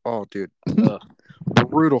 Dude.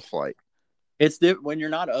 Brutal flight. It's when you're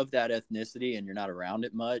not of that ethnicity and you're not around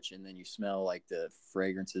it much, and then you smell, like, the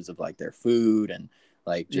fragrances of, like, their food and,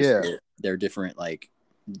 like, just their different, like,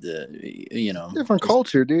 different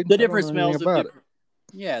culture, dude. The different smells of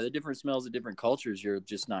the different smells of different cultures. You're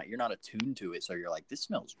not attuned to it, so you're like, this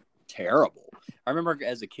smells terrible. I remember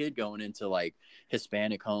as a kid going into like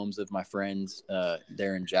Hispanic homes of my friends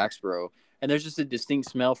there in Jacksboro, and there's just a distinct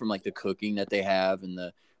smell from like the cooking that they have and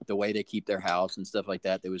the way they keep their house and stuff like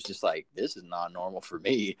that. That was just like, this is not normal for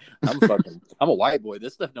me. I'm a white boy.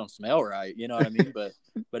 This stuff don't smell right. You know what I mean? But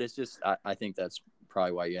it's just, I think that's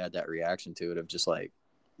probably why you had that reaction to it of just like,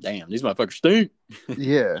 damn, these motherfuckers stink.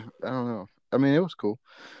 Yeah, I don't know. I mean, it was cool,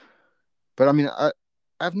 but I mean,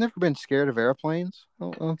 I've never been scared of airplanes.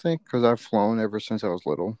 I don't think, because I've flown ever since I was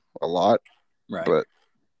little, a lot. Right. But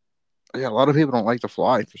yeah, a lot of people don't like to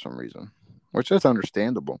fly for some reason, which is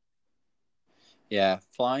understandable. Yeah,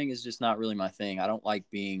 flying is just not really my thing. I don't like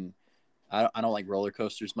I don't like roller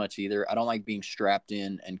coasters much either. I don't like being strapped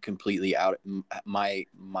in and completely out. My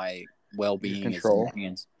well-being is in the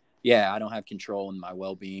hands. Yeah, I don't have control, and my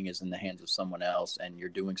well-being is in the hands of someone else. And you're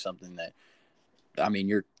doing something that, I mean,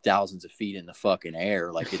 you're thousands of feet in the fucking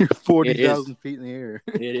air. Like you're 40,000 feet in the air.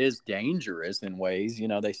 It is dangerous in ways. You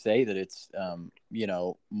know, they say that it's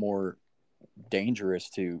more dangerous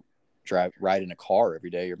to ride in a car every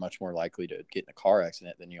day. You're much more likely to get in a car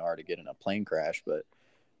accident than you are to get in a plane crash. But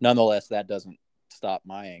nonetheless, that doesn't stop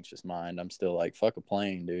my anxious mind. I'm still like, fuck a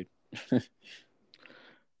plane, dude.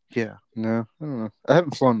 Yeah, no, I don't know. I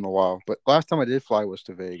haven't flown in a while, but last time I did fly was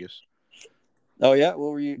to Vegas. Oh, yeah?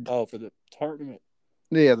 What were you? Oh, for the tournament?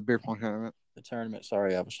 Yeah, the beer pong tournament. The tournament.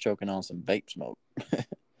 Sorry, I was choking on some vape smoke.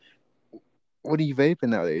 What are you vaping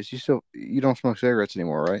nowadays? You don't smoke cigarettes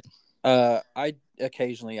anymore, right? I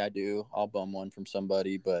occasionally I do. I'll bum one from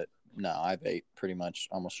somebody, but no, I vape pretty much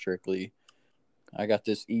almost strictly. I got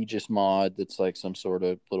this Aegis mod that's like some sort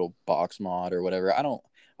of little box mod or whatever.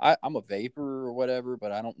 I'm a vapor or whatever,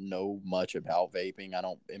 but I don't know much about vaping. I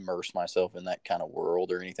don't immerse myself in that kind of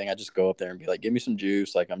world or anything. I just go up there and be like, give me some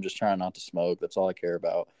juice. Like, I'm just trying not to smoke. That's all I care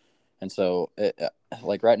about. And so,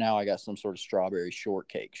 like right now, I got some sort of strawberry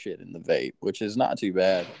shortcake shit in the vape, which is not too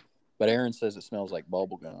bad. But Aaron says it smells like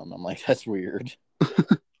bubble gum. I'm like, that's weird.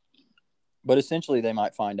 But essentially, they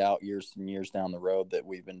might find out years and years down the road that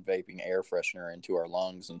we've been vaping air freshener into our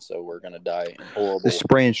lungs, and so we're going to die in horrible. They're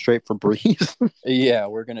spraying straight for breeze. Yeah,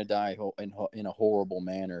 we're going to die in a horrible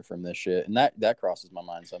manner from this shit, and that crosses my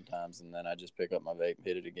mind sometimes. And then I just pick up my vape,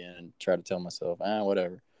 hit it again, and try to tell myself,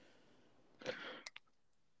 whatever.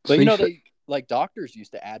 But like doctors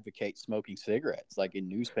used to advocate smoking cigarettes, like in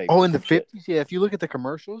newspapers. Oh, in the 50s, yeah. If you look at the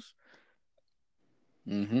commercials,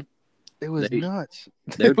 mm-hmm. It was nuts.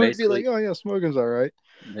 They would be like, "Oh yeah, smoking's all right."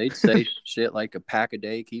 They'd say shit like a pack a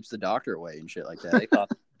day keeps the doctor away and shit like that.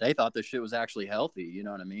 They thought this shit was actually healthy. You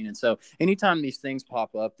know what I mean? And so anytime these things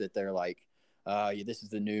pop up that they're like, this is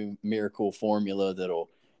the new miracle formula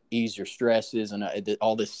that'll ease your stresses and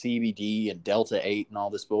all this CBD and Delta 8 and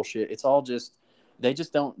all this bullshit. It's all just they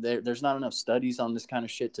just don't. There's not enough studies on this kind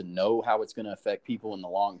of shit to know how it's going to affect people in the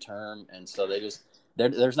long term, and so they just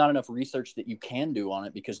there's not enough research that you can do on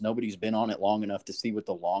it because nobody's been on it long enough to see what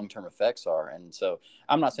the long-term effects are. And so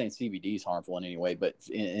I'm not saying CBD is harmful in any way, but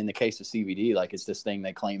in the case of CBD, like it's this thing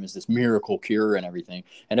they claim is this miracle cure and everything.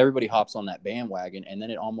 And everybody hops on that bandwagon. And then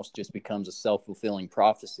it almost just becomes a self-fulfilling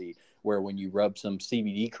prophecy where when you rub some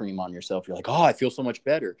CBD cream on yourself, you're like, oh, I feel so much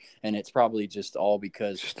better. And it's probably just all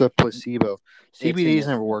because just a placebo. CBD's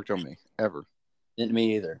never worked on me ever.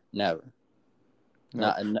 Me either. Never.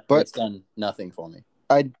 No. But it's done nothing for me.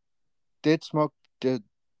 I did smoke the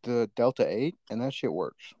Delta 8, and that shit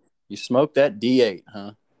works. You smoked that D8,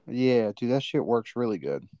 huh? Yeah, dude, that shit works really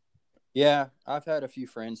good. Yeah, I've had a few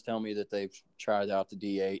friends tell me that they've tried out the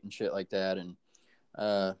D8 and shit like that, and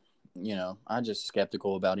I'm just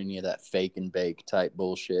skeptical about any of that fake and bake type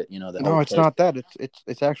bullshit. No, it's not that.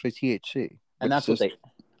 It's actually THC, and that's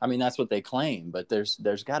that's what they claim. But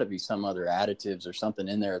there's got to be some other additives or something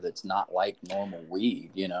in there that's not like normal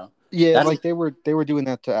weed. Yeah, like they were doing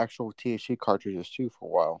that to actual THC cartridges too for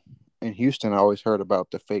a while. In Houston, I always heard about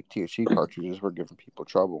the fake THC cartridges were giving people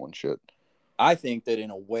trouble and shit. I think that in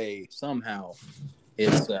a way, somehow,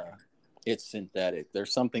 it's synthetic.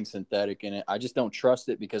 There's something synthetic in it. I just don't trust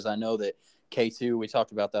it because I know that K2, we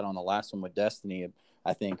talked about that on the last one with Destiny,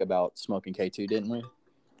 I think, about smoking K2, didn't we?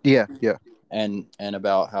 Yeah. And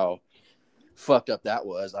about how fucked up that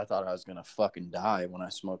was. I thought I was going to fucking die when I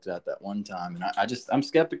smoked that one time. And I'm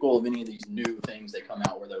skeptical of any of these new things that come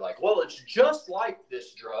out where they're like, well, it's just like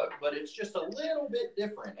this drug, but it's just a little bit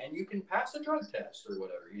different. And you can pass a drug test or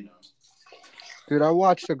whatever, Dude, I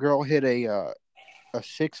watched a girl hit a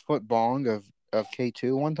 6-foot bong of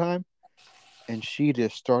K2 one time, and she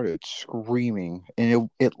just started screaming, and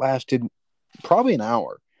it lasted probably an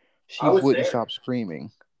hour. She wouldn't stop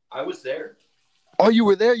screaming. I was there. Oh, you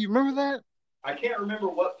were there? You remember that? I can't remember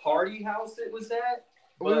what party house it was at.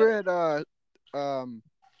 We were at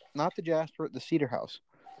not the Jasper, the Cedar House.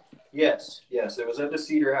 Yes, it was at the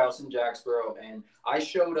Cedar House in Jacksboro, and I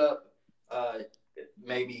showed up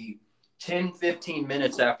maybe 10-15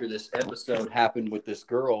 minutes after this episode happened with this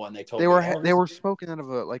girl, and they told me they were smoking out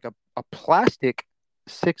of a plastic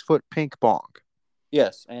 6-foot pink bong.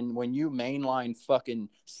 Yes, and when you mainline fucking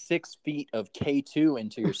 6 feet of K2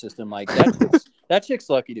 into your system like that, that chick's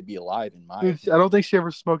lucky to be alive in my opinion. I don't think she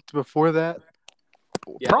ever smoked before that.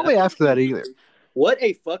 Yeah, probably after that either. What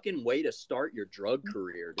a fucking way to start your drug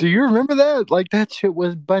career. Dude. Do you remember that? Like, that shit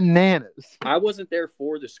was bananas. I wasn't there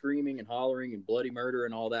for the screaming and hollering and bloody murder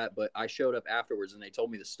and all that, but I showed up afterwards and they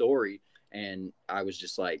told me the story, and I was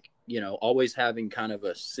just like, always having kind of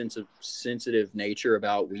a sensitive nature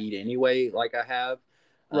about weed anyway, like I have.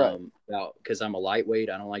 Right. Because I'm a lightweight.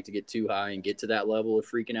 I don't like to get too high and get to that level of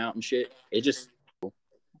freaking out and shit. It just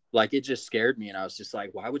scared me, and I was just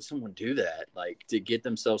like, why would someone do that? Like, to get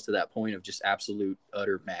themselves to that point of just absolute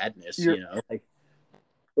utter madness, Like,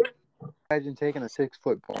 imagine taking a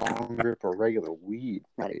 6-foot bong rip or regular weed.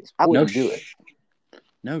 I wouldn't do it.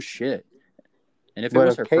 No shit. And if it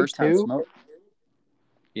was her first time smoke,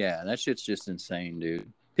 yeah, that shit's just insane, dude.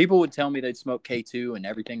 People would tell me they'd smoke K2 and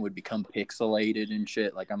everything would become pixelated and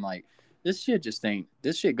shit. Like, I'm like, this shit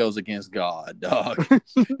goes against God, dog.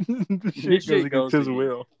 This shit goes against his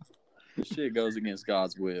will. This shit goes against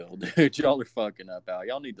God's will, dude. Y'all are fucking up out.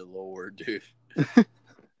 Y'all need the Lord, dude.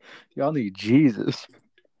 Y'all need Jesus.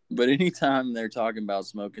 But anytime they're talking about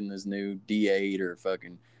smoking this new D8 or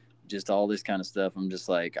fucking just all this kind of stuff, I'm just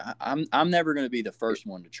like, I'm never going to be the first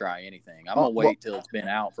one to try anything. I'm going to wait till it's been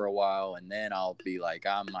out for a while, and then I'll be like,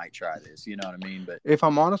 I might try this. You know what I mean? But if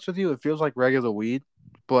I'm honest with you, it feels like regular weed,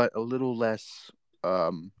 but a little less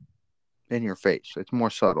in your face. It's more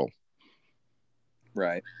subtle.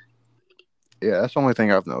 Right. Yeah, that's the only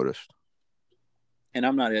thing I've noticed. And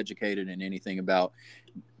I'm not educated in anything about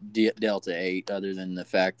Delta 8 other than the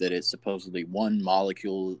fact that it's supposedly one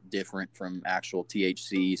molecule different from actual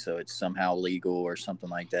THC, so it's somehow legal or something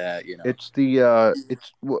like that. It's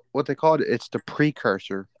it's what they call it. It's the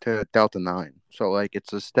precursor to Delta 9. So like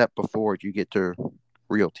it's a step before you get to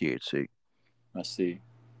real THC. I see.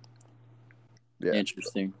 Yeah.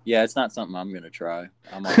 Interesting. Yeah, it's not something I'm gonna try.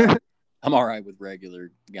 I'm all right with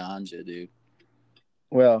regular ganja, dude.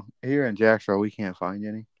 Well, here in Jacksboro, we can't find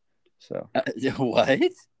any. So what?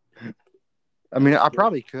 I mean, I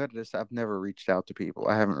probably could. I've never reached out to people.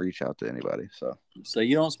 I haven't reached out to anybody. So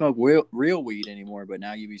you don't smoke real weed anymore, but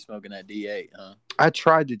now you be smoking that D8, huh? I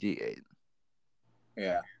tried the D8.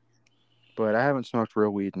 Yeah, but I haven't smoked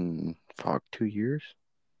real weed in 2 years.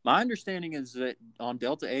 My understanding is that on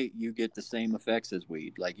Delta 8, you get the same effects as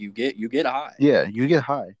weed. Like you get high. Yeah, you get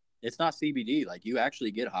high. It's not CBD. Like you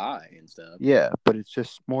actually get high and stuff. Yeah, but it's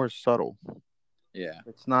just more subtle. Yeah.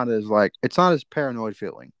 It's not as paranoid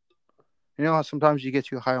feeling. You know how sometimes you get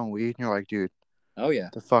too high on weed and you're like, dude, Oh yeah.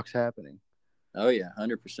 the fuck's happening? Oh yeah.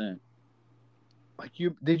 100%. Like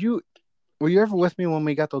were you ever with me when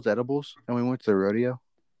we got those edibles and we went to the rodeo?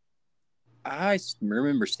 I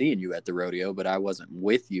remember seeing you at the rodeo, but I wasn't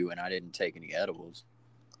with you, and I didn't take any edibles.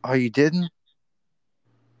 Oh, you didn't?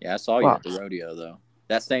 Yeah, I saw you Wow. at the rodeo though.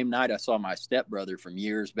 That same night, I saw my stepbrother from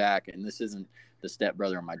years back, and this isn't the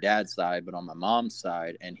stepbrother on my dad's side, but on my mom's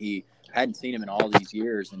side, and he hadn't seen him in all these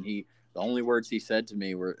years, and the only words he said to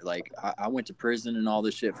me were like, I went to prison and all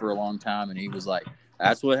this shit for a long time, and he was like,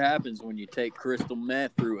 that's what happens when you take crystal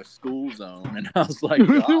meth through a school zone. And I was like,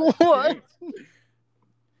 God, What?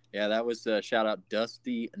 yeah, that was shout out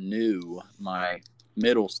Dusty New, my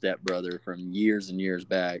middle stepbrother from years and years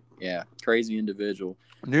back. Yeah, crazy individual.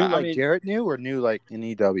 New I mean, Jarrett New or new like in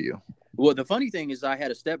EW? well, the funny thing is I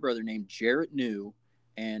had a stepbrother named Jarrett New,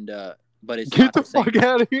 and but it's Get not the same. fuck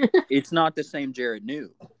out of here. It's not the same Jarrett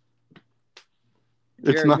New.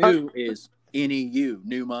 It's Jarrett not? New is NEU,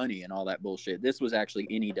 New Money, and all that bullshit. This was actually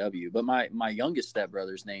NEW, but my youngest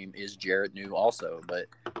stepbrother's name is Jarrett New also, but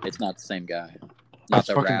it's not the same guy. Not That's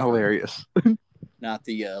the fucking rapper, hilarious. not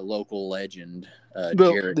the local legend,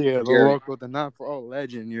 The Jarrett, local, the not for all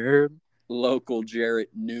legend, you heard? local Jarrett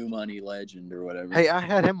New Money legend or whatever. Hey, I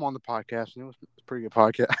had him on the podcast, and it was a pretty good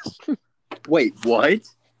podcast. Wait, what?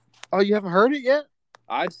 Oh, you haven't heard it yet?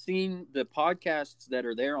 I've seen the podcasts that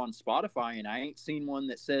are there on Spotify, and I ain't seen one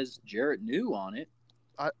that says Jarrett New on it.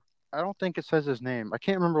 I don't think it says his name. I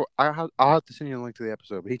can't remember. I'll have to send you a link to the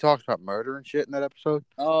episode. But he talks about murder and shit in that episode.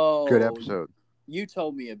 Oh, Good episode. You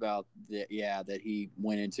told me about that. Yeah, that he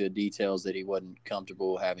went into details that he wasn't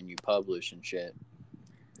comfortable having you publish and shit.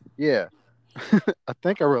 Yeah. I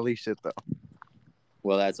think I released it, though.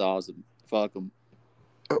 Well, that's awesome. Fuck him.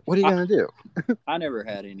 What are you going to do? I never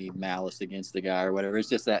had any malice against the guy or whatever. It's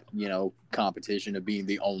just that, competition of being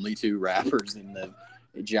the only two rappers in the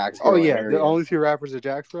Jacksboro area. The only two rappers at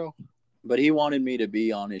Jacksboro? But he wanted me to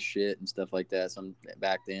be on his shit and stuff like that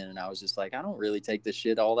back then, and I was just like, I don't really take this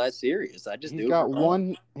shit all that serious. I just do it for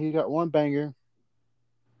fun. He got one banger,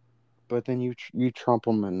 but then you trump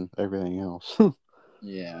him and everything else.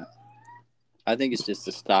 Yeah. I think it's just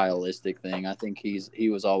a stylistic thing. I think he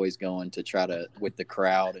was always going to try to, with the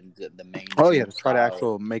crowd and the main. Oh yeah, to try to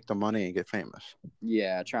actually make the money and get famous.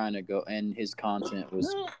 Yeah, trying to go, and his content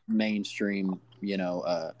was mainstream,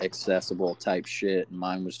 accessible type shit, and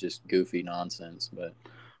mine was just goofy nonsense. But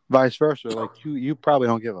vice versa, like you probably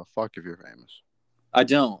don't give a fuck if you're famous. I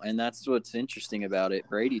don't, and that's what's interesting about it.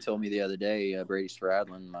 Brady told me the other day. Brady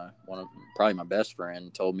Stradlin, probably my best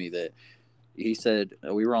friend, told me that. He said,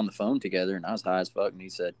 we were on the phone together, and I was high as fuck, and he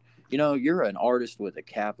said, you're an artist with a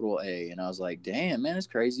capital A. And I was like, damn, man, it's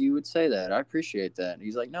crazy you would say that. I appreciate that. And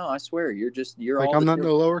he's like, no, I swear, you're like, all I'm not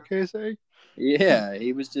no lowercase A? Yeah,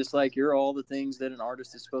 he was just like, you're all the things that an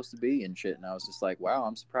artist is supposed to be and shit. And I was just like, wow,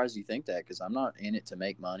 I'm surprised you think that, because I'm not in it to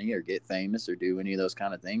make money or get famous or do any of those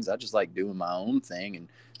kind of things. I just like doing my own thing and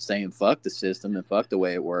saying fuck the system and fuck the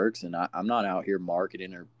way it works. And I'm not out here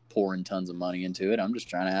marketing or pouring tons of money into it. I'm just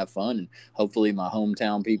trying to have fun, and hopefully my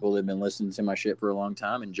hometown people that have been listening to my shit for a long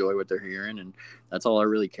time enjoy what they're hearing, and that's all I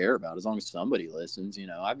really care about, as long as somebody listens.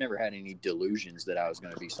 I've never had any delusions that I was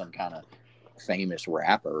going to be some kind of famous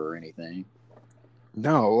rapper or anything.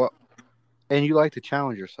 No, and you like to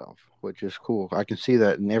challenge yourself, which is cool. I can see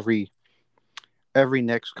that in every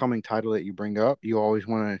next coming title that you bring up, you always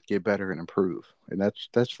want to get better and improve, and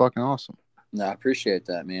that's fucking awesome. No, I appreciate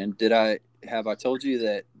that, man. Have I told you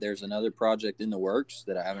that there's another project in the works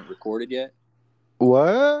that I haven't recorded yet?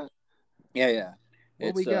 What? Yeah.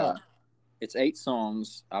 What we got? It's 8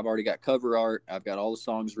 songs. I've already got cover art. I've got all the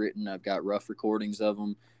songs written. I've got rough recordings of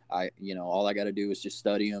them. All I got to do is just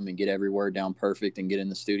study them and get every word down perfect and get in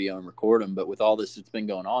the studio and record them. But with all this that's been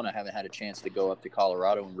going on, I haven't had a chance to go up to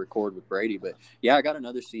Colorado and record with Brady. But yeah, I got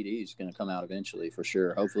another CD. It's going to come out eventually for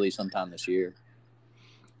sure. Hopefully sometime this year.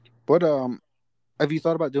 What have you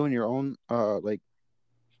thought about doing your own I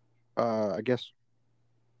guess,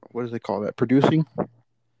 what do they call that? Producing?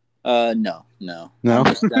 No.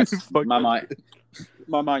 That's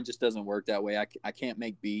my mind just doesn't work that way. I can't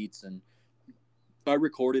make beats, and I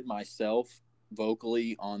recorded myself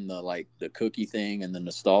vocally on the cookie thing and the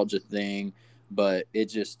nostalgia thing, but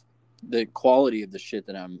the quality of the shit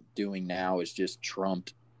that I'm doing now is just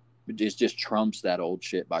trumped. It just trumps that old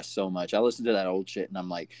shit by so much. I listen to that old shit and I'm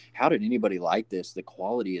like, how did anybody like this? The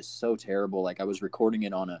quality is so terrible. Like, I was recording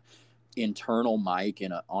it on a internal mic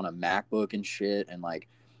and on a MacBook and shit, and like,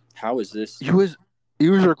 how is this? You was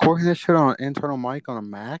recording this shit on an internal mic on a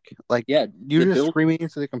Mac? Like, yeah, you're just screaming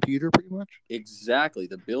into the computer pretty much? Exactly.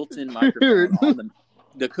 The built-in microphone on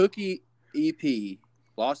the Cookie EP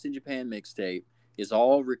Lost in Japan mixtape is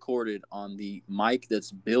all recorded on the mic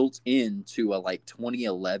that's built into a like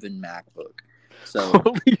 2011 MacBook. So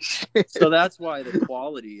Holy shit. so that's why the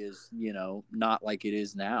quality is, not like it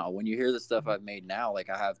is now. When you hear the stuff I've made now, like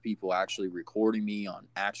I have people actually recording me on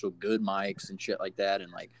actual good mics and shit like that,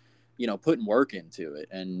 and like, putting work into it.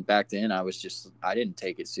 And back then I didn't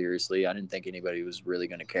take it seriously. I didn't think anybody was really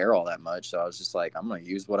going to care all that much. So I was just like, I'm going to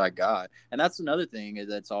use what I got. And that's another thing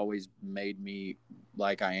that's always made me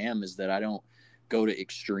like I am, is that I don't go to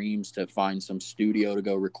extremes to find some studio to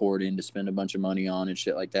go record in to spend a bunch of money on and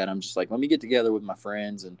shit like that. I'm just like, let me get together with my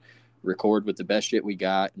friends and record with the best shit we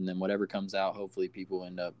got, and then whatever comes out, hopefully people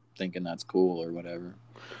end up thinking that's cool or whatever.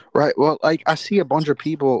 Right. Well, like I see a bunch of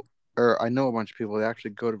people, or I know a bunch of people that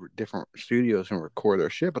actually go to different studios and record their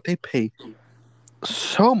shit, but they pay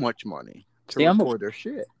so much money to record their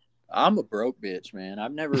shit. I'm a broke bitch, man.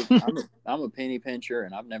 I'm a penny pincher,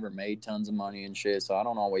 and I've never made tons of money and shit, so I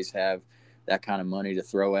don't always have that kind of money to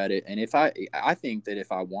throw at it. And if I think that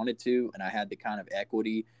if I wanted to, and I had the kind of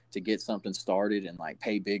equity to get something started and like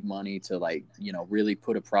pay big money to like, really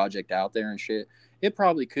put a project out there and shit, it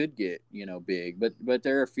probably could get, big, but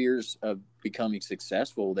there are fears of becoming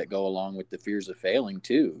successful that go along with the fears of failing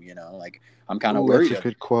too. Like I'm kind of worried. That's a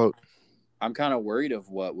good quote. I'm kind of worried of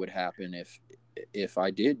what would happen if I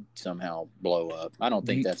did somehow blow up. I don't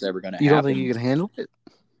think that's ever going to happen. You don't think you can handle it?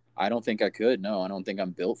 I don't think I could. No, I don't think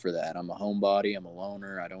I'm built for that. I'm a homebody. I'm a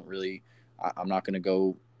loner. I'm not going to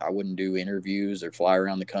go. I wouldn't do interviews or fly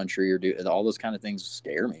around the country or do all those kind of things.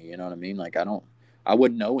 Scare me. You know what I mean? Like I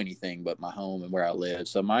wouldn't know anything but my home and where I live.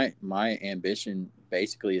 So my ambition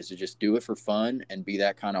basically is to just do it for fun and be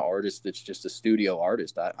that kind of artist that's just a studio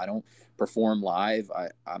artist. I don't perform live.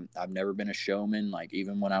 I've never been a showman. Like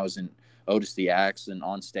even when I was in Otis the Axe and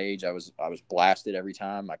on stage, I was blasted every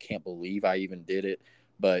time. I can't believe I even did it.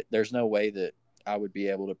 But there's no way that I would be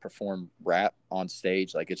able to perform rap on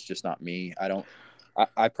stage. Like, it's just not me.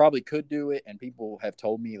 I probably could do it, and people have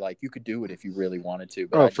told me, like, you could do it if you really wanted to.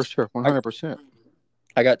 But for sure, 100%.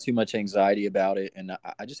 I got too much anxiety about it, and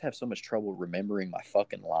I just have so much trouble remembering my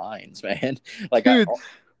fucking lines, man. Like, dude,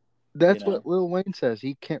 that's what Lil Wayne says.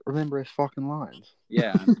 He can't remember his fucking lines.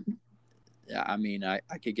 Yeah. I mean, I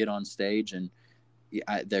could get on stage and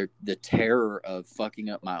the terror of fucking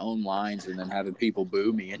up my own lines and then having people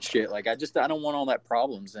boo me and shit. Like I don't want all that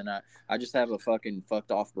problems. And I just have a fucking fucked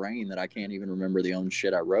off brain that I can't even remember the own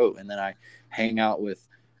shit I wrote. And then I hang out with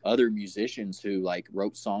other musicians who like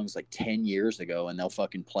wrote songs like 10 years ago and they'll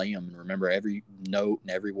fucking play them and remember every note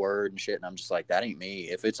and every word and shit. And I'm just like, that ain't me.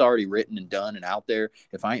 If it's already written and done and out there,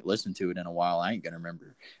 if I ain't listened to it in a while, I ain't going to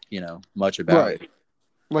remember, much about it.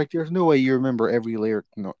 Like there's no way you remember every lyric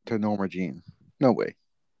to Norma Jean. No way.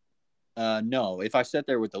 No, if I sat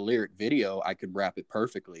there with the lyric video, I could rap it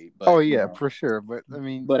perfectly. But, for sure. But I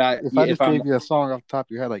mean, if I gave you a song off the top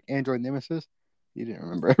of your head, like Android Nemesis, you didn't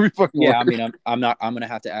remember every fucking word. I mean, I'm gonna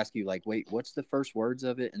have to ask you, like, wait, what's the first words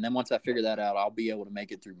of it? And then once I figure that out, I'll be able to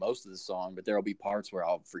make it through most of the song. But there'll be parts where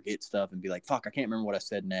I'll forget stuff and be like, fuck, I can't remember what I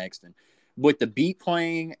said next. And with the beat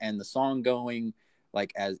playing and the song going,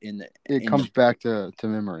 like it comes back to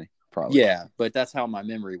memory. Probably. Yeah, but that's how my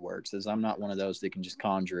memory works. Is I'm not one of those that can just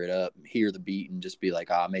conjure it up, hear the beat, and just be like,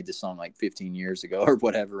 I made this song like 15 years ago or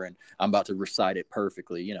whatever, and I'm about to recite it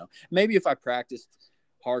perfectly. Maybe if I practiced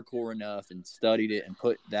hardcore enough and studied it and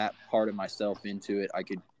put that part of myself into it, I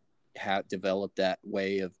could have developed that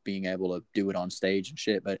way of being able to do it on stage and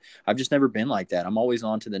shit. But I've just never been like that. I'm always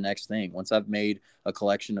on to the next thing. Once I've made a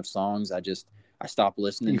collection of songs, I stop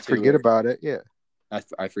listening to it. You forget about it, yeah.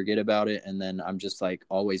 I forget about it, and then I'm just like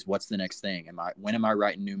always, what's the next thing? When am I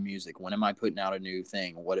writing new music? When am I putting out a new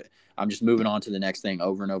thing? I'm just moving on to the next thing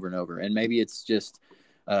over and over and over. And maybe it's just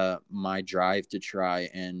my drive to try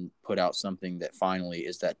and put out something that finally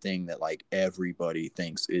is that thing that like everybody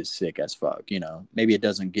thinks is sick as fuck. Maybe it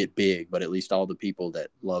doesn't get big, but at least all the people that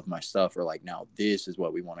love my stuff are like, now this is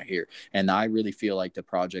what we want to hear. And I really feel like the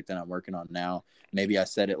project that I'm working on now, maybe I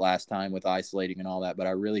said it last time with isolating and all that, but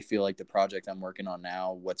I really feel like the project I'm working on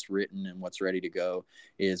now, what's written and what's ready to go,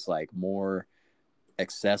 is like more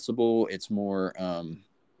accessible. It's more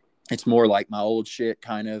like my old shit,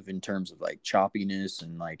 kind of, in terms of like choppiness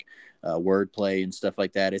and like wordplay and stuff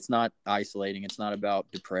like that. It's not isolating. It's not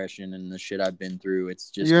about depression and the shit I've been through. It's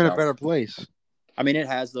just you're in a better place. I mean, it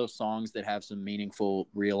has those songs that have some meaningful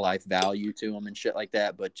real life value to them and shit like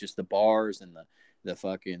that, but just the bars and the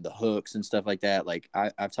hooks and stuff like that. Like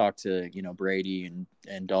I've talked to, Brady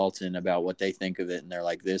and Dalton about what they think of it. And they're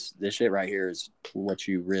like, this shit right here is what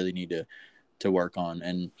you really need to work on.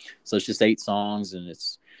 And so it's just 8 songs, and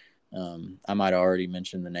it's I might have already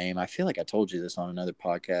mentioned the name. I feel like I told you this on another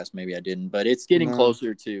podcast. Maybe I didn't, but it's getting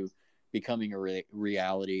closer to becoming a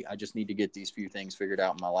reality. I just need to get these few things figured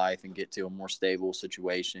out in my life and get to a more stable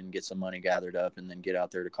situation, get some money gathered up, and then get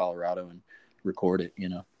out there to Colorado and record it,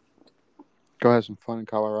 Go have some fun in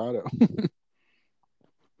Colorado.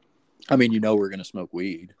 I mean, we're going to smoke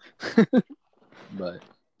weed, but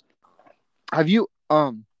have you,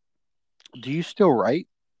 do you still write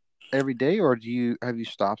every day, or have you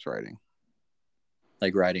stopped writing?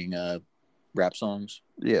 Like writing, rap songs?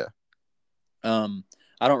 Yeah.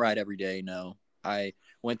 I don't write every day. No, I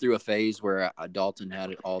went through a phase where Dalton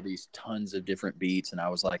had all these tons of different beats, and I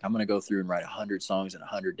was like, I'm going to go through and write 100 songs in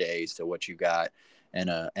 100 days to what you got. And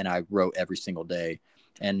I wrote every single day.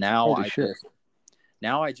 And now I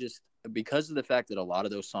just, because of the fact that a lot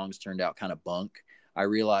of those songs turned out kind of bunk, I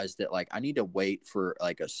realized that like I need to wait for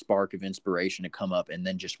like a spark of inspiration to come up and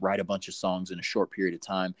then just write a bunch of songs in a short period of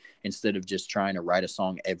time instead of just trying to write a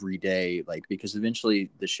song every day. Like, because eventually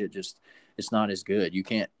the shit just, it's not as good. You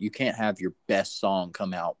can't have your best song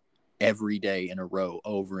come out every day in a row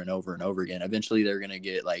over and over and over again. Eventually they're going to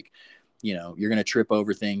get like, you're going to trip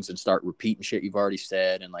over things and start repeating shit you've already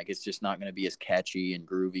said. And like, it's just not going to be as catchy and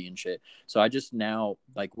groovy and shit. So I just now,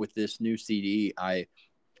 like with this new CD, I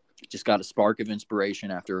just got a spark of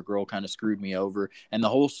inspiration after a girl kind of screwed me over. And the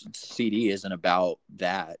whole CD isn't about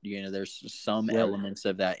that. There's some elements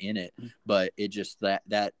of that in it, but it just that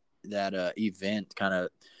event kind of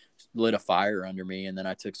lit a fire under me, and then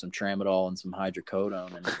I took some tramadol and some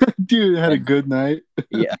hydrocodone, and dude, had a good night.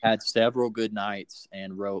 Yeah, I had several good nights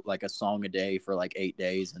and wrote like a song a day for like 8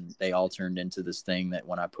 days, and they all turned into this thing that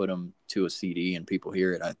when I put them to a CD and people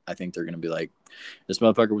hear it, I think they're gonna be like, this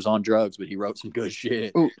motherfucker was on drugs, but he wrote some good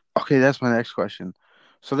shit. Ooh, okay, that's my next question.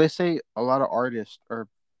 So they say a lot of artists are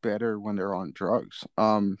better when they're on drugs.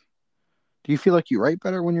 Do you feel like you write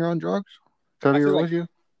better when you're on drugs?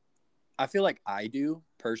 I feel like I do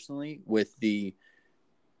personally with the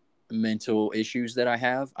mental issues that I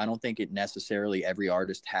have. I don't think it necessarily every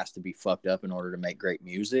artist has to be fucked up in order to make great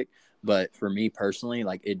music. But for me personally,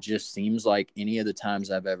 like it just seems like any of the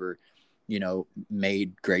times I've ever,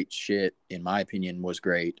 made great shit, in my opinion, was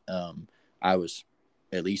great. I was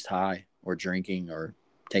at least high or drinking or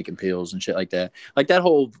taking pills and shit like that. Like that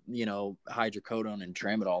whole, hydrocodone and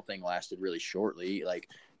tramadol thing lasted really shortly. Like,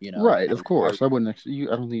 right, of course. I don't think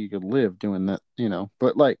you could live doing that,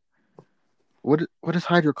 But like, what does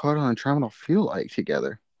hydrocodone and tramadol feel like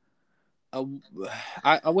together?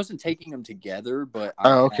 I wasn't taking them together, but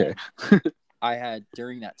okay. I had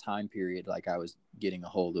during that time period, like I was getting a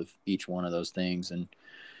hold of each one of those things and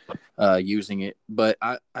using it. But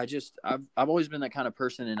I've always been that kind of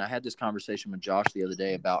person, and I had this conversation with Josh the other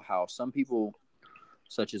day about how some people,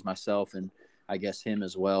 such as myself and I guess him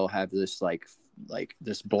as well, have this like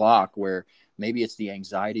this block where maybe it's the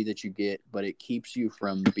anxiety that you get, but it keeps you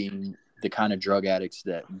from being the kind of drug addicts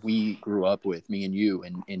that we grew up with, me and you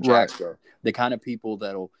in Jacksboro. Right. The kind of people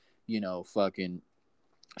that'll, fucking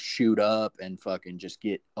shoot up and fucking just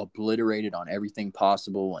get obliterated on everything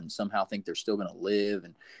possible and somehow think they're still going to live.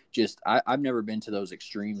 And just, I've never been to those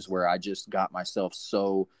extremes where I just got myself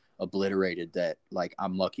so obliterated that like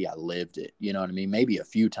I'm lucky I lived it. You know what I mean? Maybe a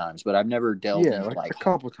few times, but I've never dealt into like a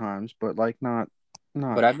couple times, but like not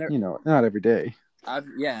but I've never, not every day.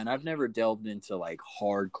 And I've never delved into like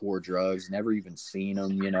hardcore drugs, never even seen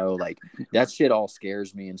them, like that shit all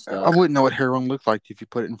scares me and stuff. I wouldn't know what heroin looked like if you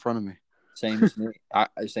put it in front of me. Same as me.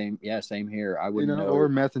 Same here. I wouldn't know. Or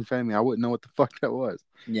methamphetamine. I wouldn't know what the fuck that was.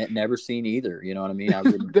 Yeah, never seen either. You know what I mean?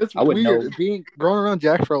 That's weird. Know. Growing around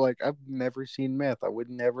Jacksboro, like I've never seen meth.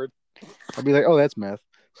 I'd be like, oh, that's meth.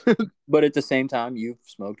 But at the same time, you've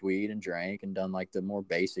smoked weed and drank and done like the more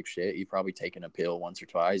basic shit. You've probably taken a pill once or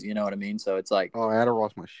twice. You know what I mean? So it's like, oh,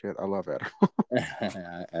 Adderall's my shit. I love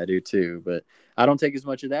Adderall. I do too, but I don't take as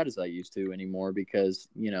much of that as I used to anymore because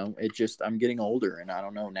it just I'm getting older and I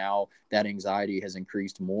don't know, now that anxiety has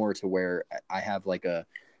increased more to where I have like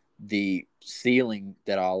the ceiling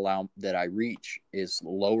that I reach is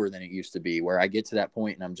lower than it used to be, where I get to that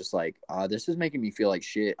point and I'm just like, this is making me feel like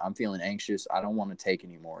shit. I'm feeling anxious. I don't want to take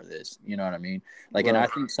any more of this. You know what I mean? Like, and I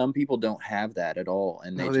think some people don't have that at all.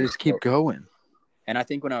 And they just keep going. And I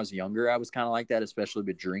think when I was younger, I was kind of like that, especially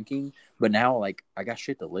with drinking. But now, like, I got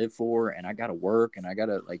shit to live for and I got to work and I got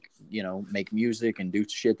to make music and do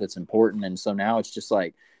shit that's important. And so now it's just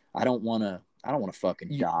like, I don't want to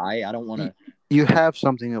fucking die. I don't want to. You have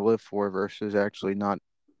something to live for versus actually not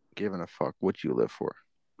giving a fuck what you live for.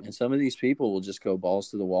 And some of these people will just go balls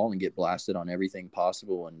to the wall and get blasted on everything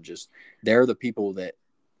possible. And just, they're the people that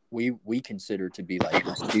we consider to be like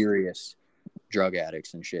mysterious drug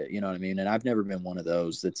addicts and shit. You know what I mean? And I've never been one of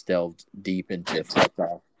those that's delved deep into fucked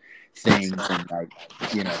off things and like,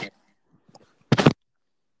 you know.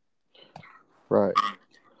 Right.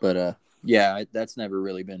 But yeah, that's never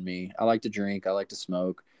really been me. I like to drink. I like to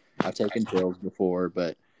smoke. I've taken pills before,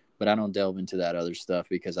 but I don't delve into that other stuff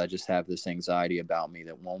because I just have this anxiety about me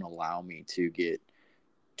that won't allow me to get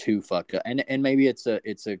too fucked up. And maybe it's a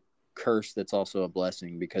curse that's also a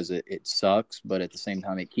blessing because it sucks, but at the same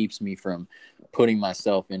time it keeps me from putting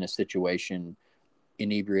myself in a situation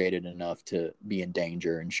inebriated enough to be in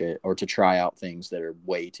danger and shit, or to try out things that are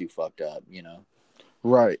way too fucked up, you know.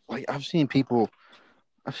 Right. Like I've seen people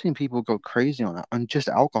go crazy on just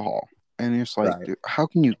alcohol. And it's like, Right. dude, how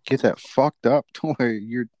can you get that fucked up to where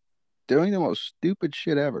you're doing the most stupid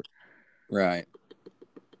shit ever? Right.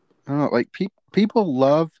 I don't know, like people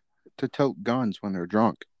love to tote guns when they're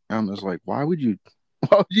drunk. And I'm just like, why would you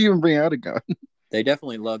even bring out a gun? They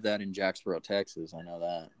definitely love that in Jacksboro, Texas. I know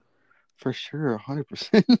that. For sure,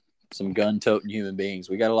 100%. Some gun-toting human beings.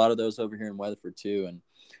 We got a lot of those over here in Weatherford too, and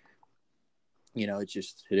you know, it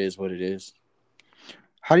is what it is.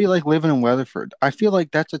 How do you like living in Weatherford? I feel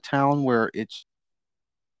like that's a town where it's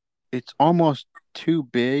almost too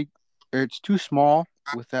big, or it's too small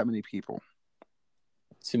with that many people.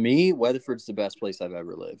 To me, Weatherford's the best place I've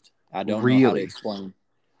ever lived. I don't know how to explain.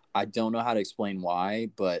 I don't know how to explain why,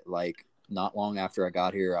 but like not long after I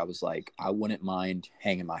got here, I was like, I wouldn't mind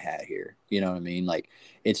hanging my hat here. You know what I mean? Like,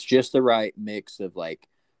 it's just the right mix of like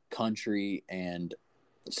country and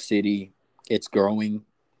city. It's growing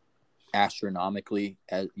astronomically.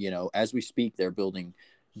 As you know, as we speak, they're building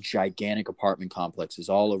gigantic apartment complexes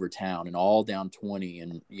all over town and all down 20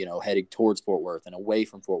 and, you know, heading towards Fort Worth and away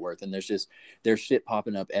from Fort Worth. And there's shit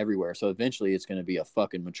popping up everywhere. So eventually it's going to be a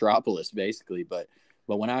fucking metropolis basically. But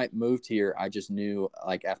when I moved here, I just knew,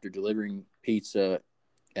 like, after delivering pizza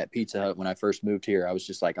at Pizza Hut when I first moved here, I was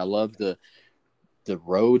just like, I love the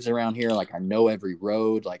roads around here. Like, I know every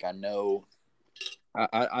road. Like, I know,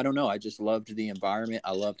 I don't know. I just loved the environment.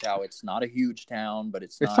 I loved how it's not a huge town, but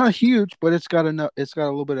it's not huge, but it's got enough. It's got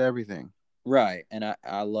a little bit of everything. Right. And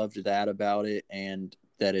I loved that about it. And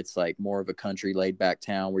that it's like more of a country laid back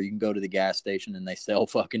town where you can go to the gas station and they sell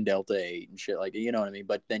fucking Delta 8 and shit like, you know what I mean?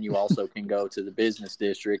 But then you also can go to the business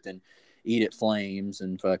district and eat at Flames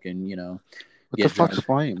and fucking, you know, what the fuck's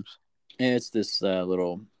Flames? And it's this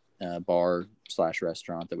little bar /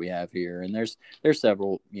 restaurant that we have here. And there's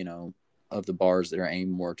several, you know, of the bars that are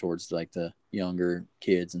aimed more towards like the younger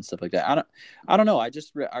kids and stuff like that. I don't know. I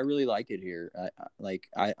really like it here.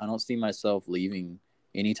 I don't see myself leaving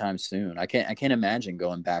anytime soon. I can't imagine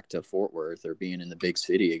going back to Fort Worth or being in the big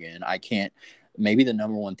city again. I can't. Maybe the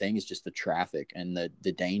number one thing is just the traffic and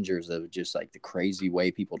the dangers of just like the crazy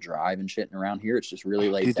way people drive and shit. And around here, it's just really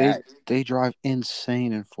laid back. They drive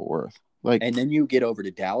insane in Fort Worth. Like, and then you get over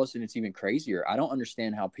to Dallas and it's even crazier. I don't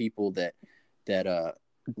understand how people that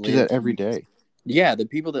do that every day. Yeah, the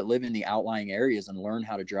people that live in the outlying areas and learn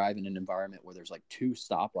how to drive in an environment where there's like 2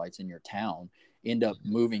 stoplights in your town end up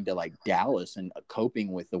moving to like Dallas and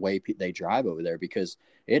coping with the way they drive over there, because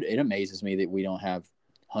it amazes me that we don't have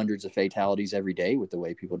hundreds of fatalities every day with the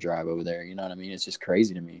way people drive over there. You know what I mean? It's just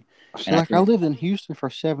crazy to me. So, like, I lived in Houston for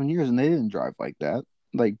 7 years and they didn't drive like that.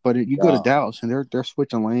 Like, but you go to Dallas and they're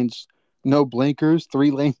switching lanes. No blinkers,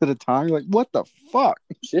 3 lanes at a time. You're like, what the fuck?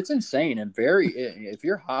 Shit's insane and if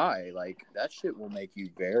you're high, like, that shit will make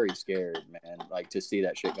you very scared, man. Like, to see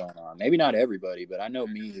that shit going on. Maybe not everybody, but I know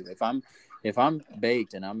me. If I'm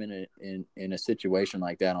baked and I'm in a situation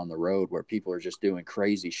like that on the road where people are just doing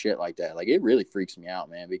crazy shit like that, like, it really freaks me out,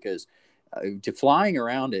 man. Because to flying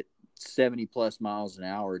around at 70 plus miles an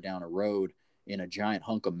hour down a road in a giant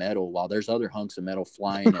hunk of metal while there's other hunks of metal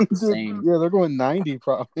flying at the same. Yeah, they're going 90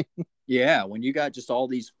 probably. Yeah, when you got just all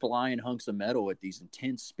these flying hunks of metal at these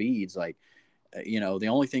intense speeds, like, you know, the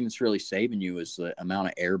only thing that's really saving you is the amount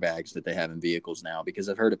of airbags that they have in vehicles now. Because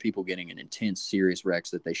I've heard of people getting in intense, serious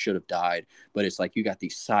wrecks that they should have died, but it's like you got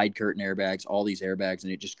these side curtain airbags, all these airbags,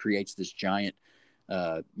 and it just creates this giant,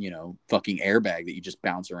 you know, fucking airbag that you just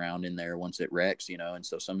bounce around in there once it wrecks, you know. And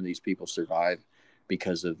so some of these people survive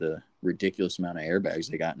because of the ridiculous amount of airbags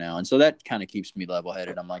they got now. And so that kind of keeps me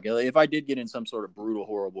level-headed. I'm like, if I did get in some sort of brutal,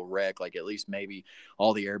 horrible wreck, like, at least maybe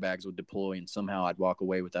all the airbags would deploy and somehow I'd walk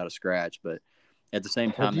away without a scratch. But at the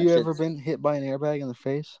same time, have you ever been hit by an airbag in the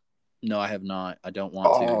face? No, I have not. I don't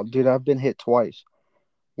want to. Oh, dude, I've been hit twice.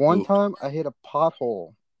 One time I hit a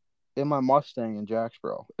pothole in my Mustang in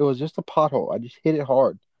Jacksboro. It was just a pothole. I just hit it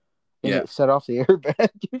hard. And it set off the airbag.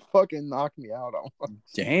 It fucking knocked me out on.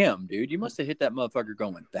 Damn, dude. You must have hit that motherfucker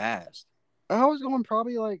going fast. I was going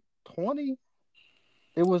probably like 20.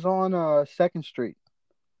 It was on 2nd Street.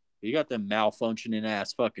 You got them malfunctioning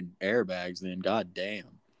ass fucking airbags then. God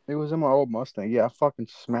damn. It was in my old Mustang. Yeah, I fucking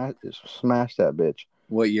smashed that bitch.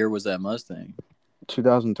 What year was that Mustang?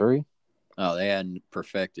 2003. Oh, they hadn't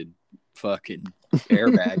perfected fucking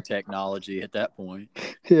airbag technology at that point.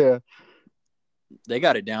 Yeah. They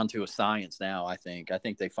got it down to a science now, I think. I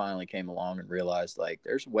think they finally came along and realized, like,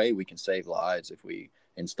 there's a way we can save lives if we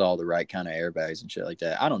install the right kind of airbags and shit like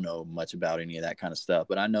that. I don't know much about any of that kind of stuff,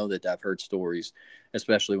 but I know that I've heard stories,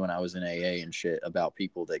 especially when I was in AA and shit, about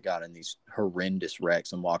people that got in these horrendous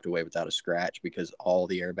wrecks and walked away without a scratch because all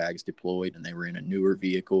the airbags deployed and they were in a newer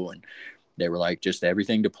vehicle and they were like, just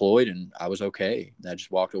everything deployed and I was okay. I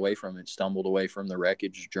just walked away from it, stumbled away from the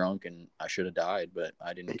wreckage drunk, and I should have died, but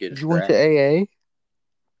I didn't get a You went scratch. to AA?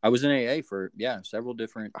 I was in AA for, several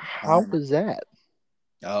different. How was that?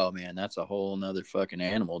 Oh man, that's a whole nother fucking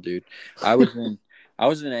animal, dude. I was in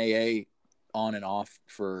AA on and off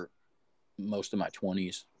for most of my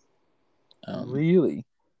 20s. Really?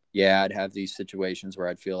 Yeah, I'd have these situations where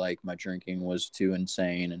I'd feel like my drinking was too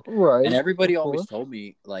insane, and Right. everybody always told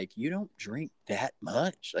me, like, you don't drink that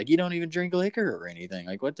much, like you don't even drink liquor or anything,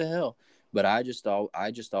 like what the hell. But I just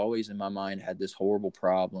always in my mind had this horrible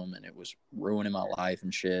problem, and it was ruining my life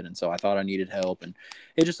and shit, and so I thought I needed help, and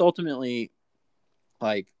it just ultimately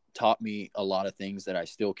like taught me a lot of things that I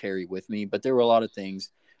still carry with me. But there were a lot of things.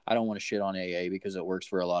 I don't want to shit on AA because it works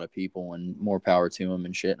for a lot of people and more power to them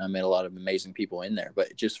and shit. And I met a lot of amazing people in there.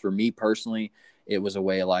 But just for me personally, it was a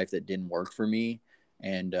way of life that didn't work for me.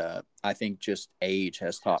 And I think just age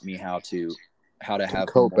has taught me how to have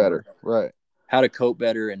cope more, better, right? How to cope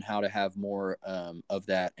better and how to have more of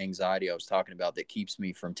that anxiety I was talking about that keeps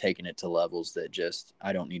me from taking it to levels that just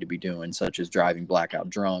I don't need to be doing, such as driving blackout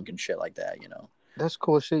drunk and shit like that, you know. That's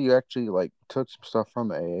cool shit. You actually like took some stuff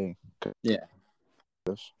from AA. Yeah.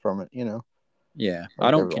 From it, you know. Yeah. Like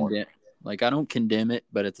I don't everyone. condemn it,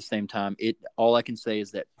 but at the same time, all I can say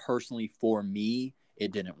is that personally for me,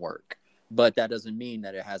 it didn't work. But that doesn't mean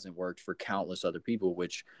that it hasn't worked for countless other people,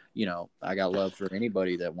 which, you know, I got love for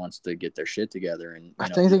anybody that wants to get their shit together. And I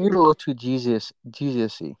think they get a little too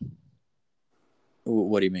Jesus-y.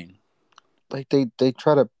 What do you mean? Like they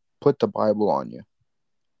try to put the Bible on you.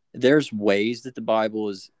 There's ways that the Bible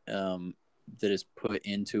is that is put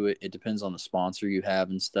into it. It depends on the sponsor you have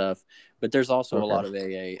and stuff. But there's also a lot of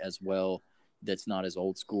AA as well that's not as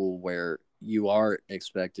old school, where you are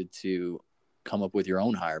expected to come up with your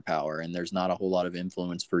own higher power, and there's not a whole lot of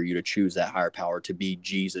influence for you to choose that higher power to be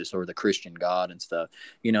Jesus or the Christian God and stuff.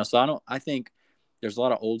 You know, so I think there's a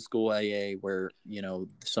lot of old school AA where, you know,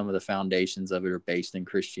 some of the foundations of it are based in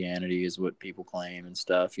Christianity is what people claim and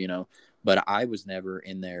stuff, you know. But I was never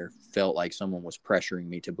in there felt like someone was pressuring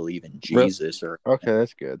me to believe in Jesus or okay,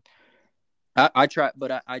 that's good. I tried,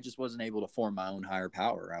 but I just wasn't able to form my own higher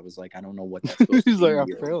power. I was like, I don't know what that's supposed to He's be. like,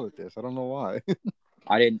 I failed at this. I don't know why.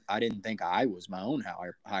 I didn't think I was my own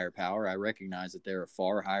higher power. I recognize that there are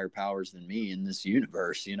far higher powers than me in this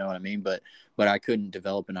universe. You know what I mean? But I couldn't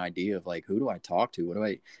develop an idea of like, who do I talk to? What do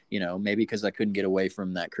I, you know, maybe because I couldn't get away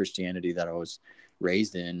from that Christianity that I was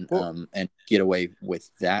raised in, and get away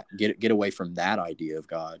with that, get away from that idea of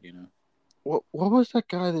God. You know. What was that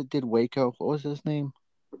guy that did Waco? What was his name?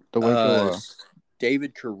 The Waco.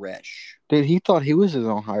 David Koresh. Dude, he thought he was his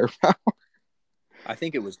own higher power. I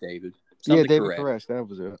think it was David. Yeah, David Koresh. That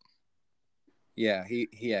was it. Yeah,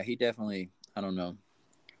 he definitely. I don't know,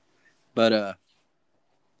 but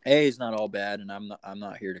A is not all bad, and I'm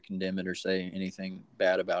not here to condemn it or say anything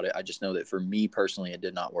bad about it. I just know that for me personally, it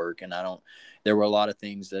did not work, and there were a lot of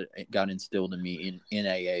things that got instilled in me in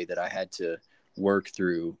AA that I had to work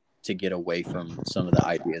through to get away from some of the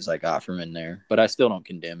ideas I got from in there. But I still don't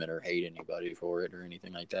condemn it or hate anybody for it or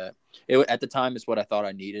anything like that. At the time, it's what I thought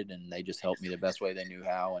I needed, and they just helped me the best way they knew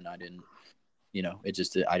how, and I didn't, you know,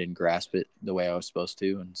 I didn't grasp it the way I was supposed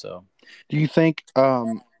to, and so. Do you think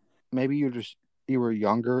maybe you were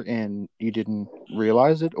younger and you didn't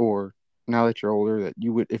realize it, or now that you're older that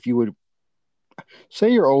you would, if you would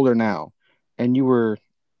say you're older now and you were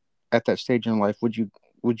at that stage in life, would you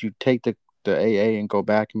take the AA and go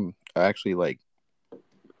back and actually like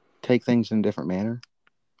take things in a different manner?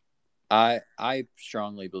 I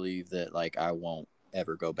strongly believe that like I won't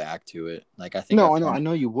ever go back to it. Like I think I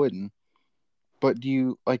know you wouldn't. But do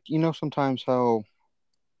you like, you know, sometimes how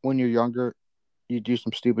when you're younger you do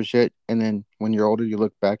some stupid shit and then when you're older you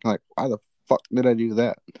look back and like, why the fuck did I do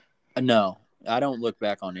that? No, I don't look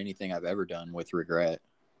back on anything I've ever done with regret.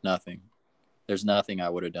 Nothing. There's nothing I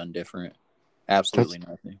would have done different. Absolutely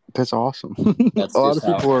nothing. That's awesome. That's a lot of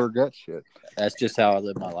people regret shit. That's just how I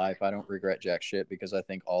live my life. I don't regret jack shit because I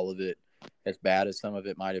think all of it, as bad as some of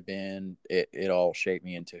it might have been, it all shaped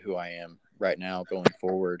me into who I am right now going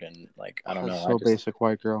forward. And like, I don't That's know. so basic,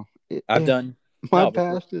 white girl. I've done My no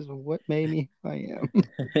before. past is what made me who I am.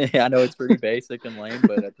 I know it's pretty basic and lame,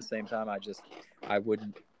 but at the same time, I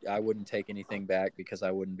wouldn't take anything back because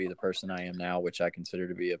I wouldn't be the person I am now, which I consider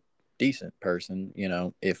to be a decent person.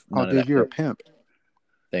 If Oh, none of dude, that. you're a pimp.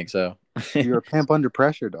 Think so. You're a pimp under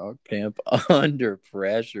pressure, dog. Pimp under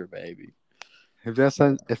pressure, baby. If that's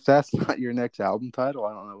not your next album title,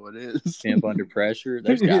 I don't know what is. Pimp under pressure.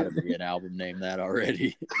 There's got to be an album named that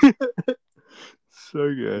already.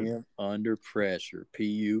 So good. Pimp under pressure.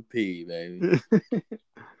 P.U.P. baby.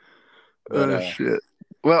 But, shit.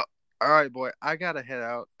 Well, all right, boy. I gotta head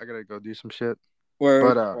out. I gotta go do some shit.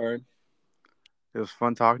 Word. It was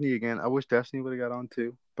fun talking to you again. I wish Destiny would have got on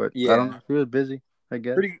too, but yeah. I don't know. He was busy, I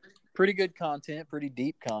guess. Pretty good content, pretty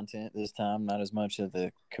deep content this time. Not as much of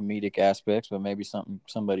the comedic aspects, but maybe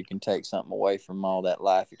somebody can take something away from all that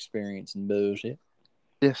life experience and bullshit.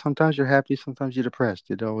 Yeah, sometimes you're happy, sometimes you're depressed.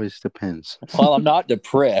 It always depends. Well, I'm not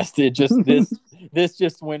depressed. It just this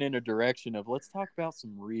just went in a direction of let's talk about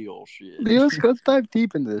some real shit. Yeah, let's dive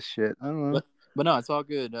deep into this shit. I don't know. But no, it's all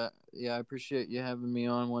good. Yeah, I appreciate you having me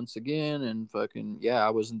on once again. And fucking yeah,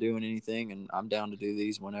 I wasn't doing anything, and I'm down to do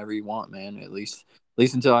these whenever you want, man. At least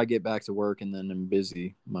until I get back to work, and then I'm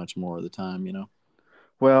busy much more of the time,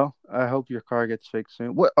 Well, I hope your car gets fixed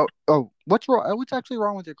soon. What? Oh, what's wrong? What's actually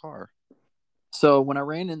wrong with your car? So when I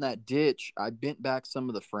ran in that ditch, I bent back some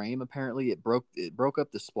of the frame. Apparently, it broke up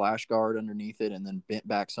the splash guard underneath it, and then bent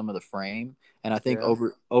back some of the frame. And I think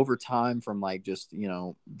over time, from like just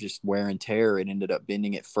wear and tear, it ended up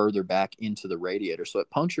bending it further back into the radiator. So it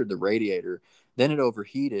punctured the radiator. Then it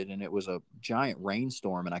overheated, and it was a giant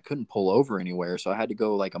rainstorm, and I couldn't pull over anywhere. So I had to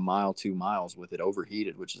go like a mile, 2 miles with it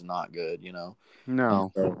overheated, which is not good,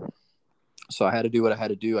 No. So I had to do what I had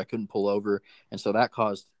to do. I couldn't pull over, and so that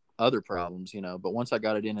caused other problems, but once I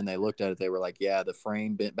got it in and they looked at it, they were like, yeah, the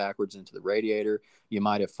frame bent backwards into the radiator. You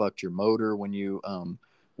might have fucked your motor when you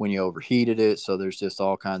overheated it. So there's just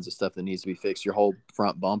all kinds of stuff that needs to be fixed. Your whole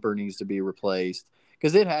front bumper needs to be replaced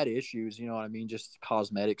because it had issues, you know what I mean? Just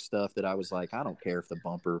cosmetic stuff that I was like, I don't care if the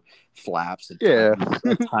bumper flaps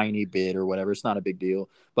a tiny bit or whatever. It's not a big deal.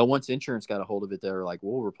 But once insurance got a hold of it, they were like,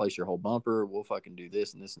 we'll replace your whole bumper. We'll fucking do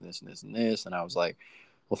this and this and this and this and this. And I was like,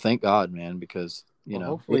 well, thank God, man, because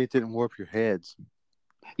hopefully it didn't warp your heads.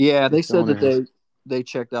 Yeah, they said that they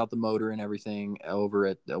checked out the motor and everything over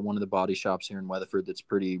at one of the body shops here in Weatherford that's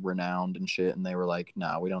pretty renowned and shit, and they were like,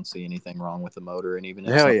 "Nah, we don't see anything wrong with the motor." And even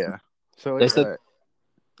hell yeah, so they said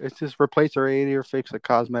it's just replace the radiator, fix the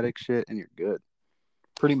cosmetic shit, and you're good.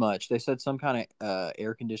 Pretty much. They said some kind of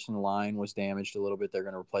air conditioning line was damaged a little bit. They're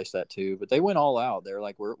going to replace that too. But they went all out. They're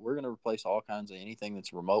like, we're going to replace all kinds of anything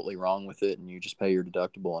that's remotely wrong with it, and you just pay your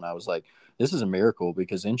deductible. And I was like, this is a miracle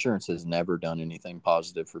because insurance has never done anything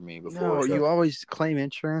positive for me before. No, you always claim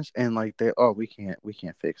insurance, and like we can't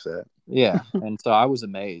fix that. Yeah, and so I was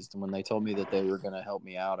amazed when they told me that they were going to help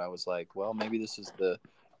me out. I was like, well, maybe this is the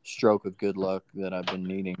stroke of good luck that I've been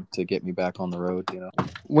needing to get me back on the road.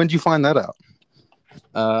 When did you find that out?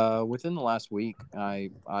 Within the last week, I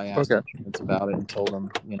asked insurance about it and told them,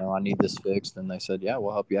 I need this fixed, and they said, yeah,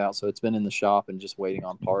 we'll help you out. So it's been in the shop and just waiting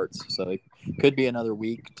on parts. So it could be another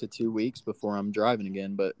week to 2 weeks before I'm driving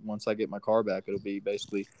again. But once I get my car back, it'll be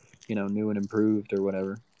basically, new and improved or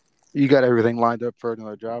whatever. You got everything lined up for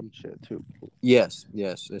another job and shit too. Yes.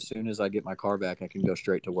 As soon as I get my car back, I can go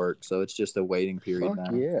straight to work. So it's just a waiting period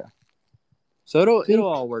now. Yeah. So it'll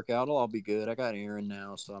all work out. It'll all be good. I got Erin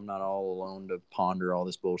now, so I'm not all alone to ponder all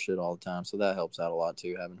this bullshit all the time. So that helps out a lot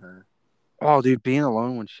too, having her. Oh, dude, being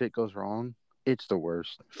alone when shit goes wrong, it's the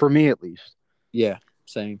worst. For me, at least. Yeah,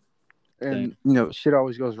 same. And shit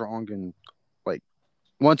always goes wrong, and like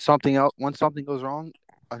once something goes wrong,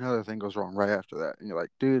 another thing goes wrong right after that, and you're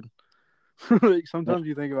like, dude. Like sometimes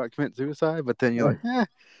you think about committing suicide, but then you're like,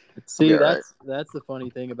 See, that's the funny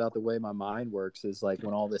thing about the way my mind works is like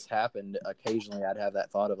when all this happened, occasionally I'd have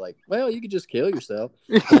that thought of like, well, you could just kill yourself.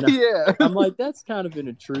 Yeah. I'm like, that's kind of an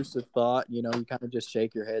intrusive thought. You kind of just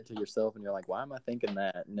shake your head to yourself and you're like, why am I thinking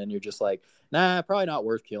that? And then you're just like, nah, probably not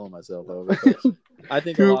worth killing myself over. But I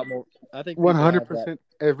think a lot more. I think 100%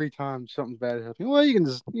 every time something's bad happens. Well, you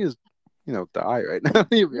just die right now.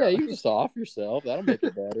 Yeah, you just off yourself. That'll make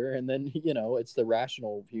it better. And then, it's the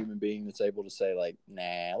rational human being that's able to say, like,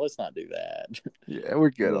 nah, let's not do that. Yeah,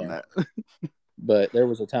 we're good on that. But there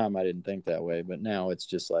was a time I didn't think that way. But now it's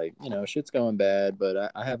just like, shit's going bad,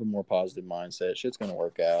 but I have a more positive mindset. Shit's going to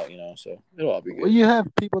work out, so it'll all be good. Well, you have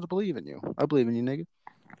people to believe in you. I believe in you, nigga.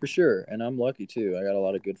 For sure. And I'm lucky, too. I got a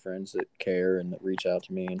lot of good friends that care and that reach out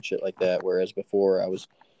to me and shit like that. Whereas before I was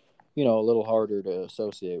you know, a little harder to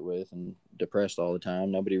associate with and depressed all the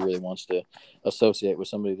time. Nobody really wants to associate with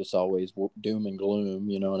somebody that's always doom and gloom.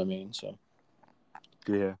 You know what I mean? So,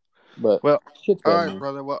 Yeah. but Well, shit's all better, right, man.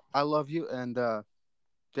 brother. Well, I love you, and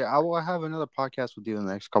yeah, I will have another podcast with you in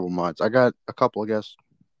the next couple months. I got a couple of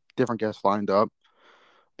different guests lined up,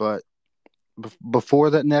 but before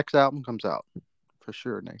that next album comes out, for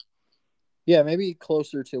sure, Nate. Yeah, maybe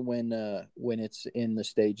closer to when it's in the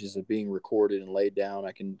stages of being recorded and laid down,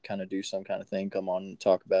 I can kind of do some kind of thing. Come on and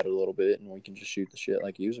talk about it a little bit, and we can just shoot the shit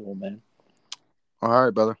like usual, man. All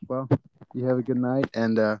right, brother. Well, you have a good night,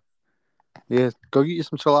 and yeah, go get you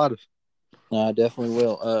some chiladas. No, I definitely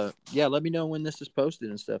will. Yeah, let me know when this is posted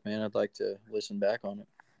and stuff, man. I'd like to listen back on it.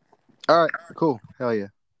 All right, cool. Hell yeah.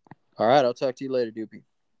 All right, I'll talk to you later, Doopy.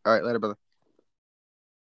 All right, later, brother.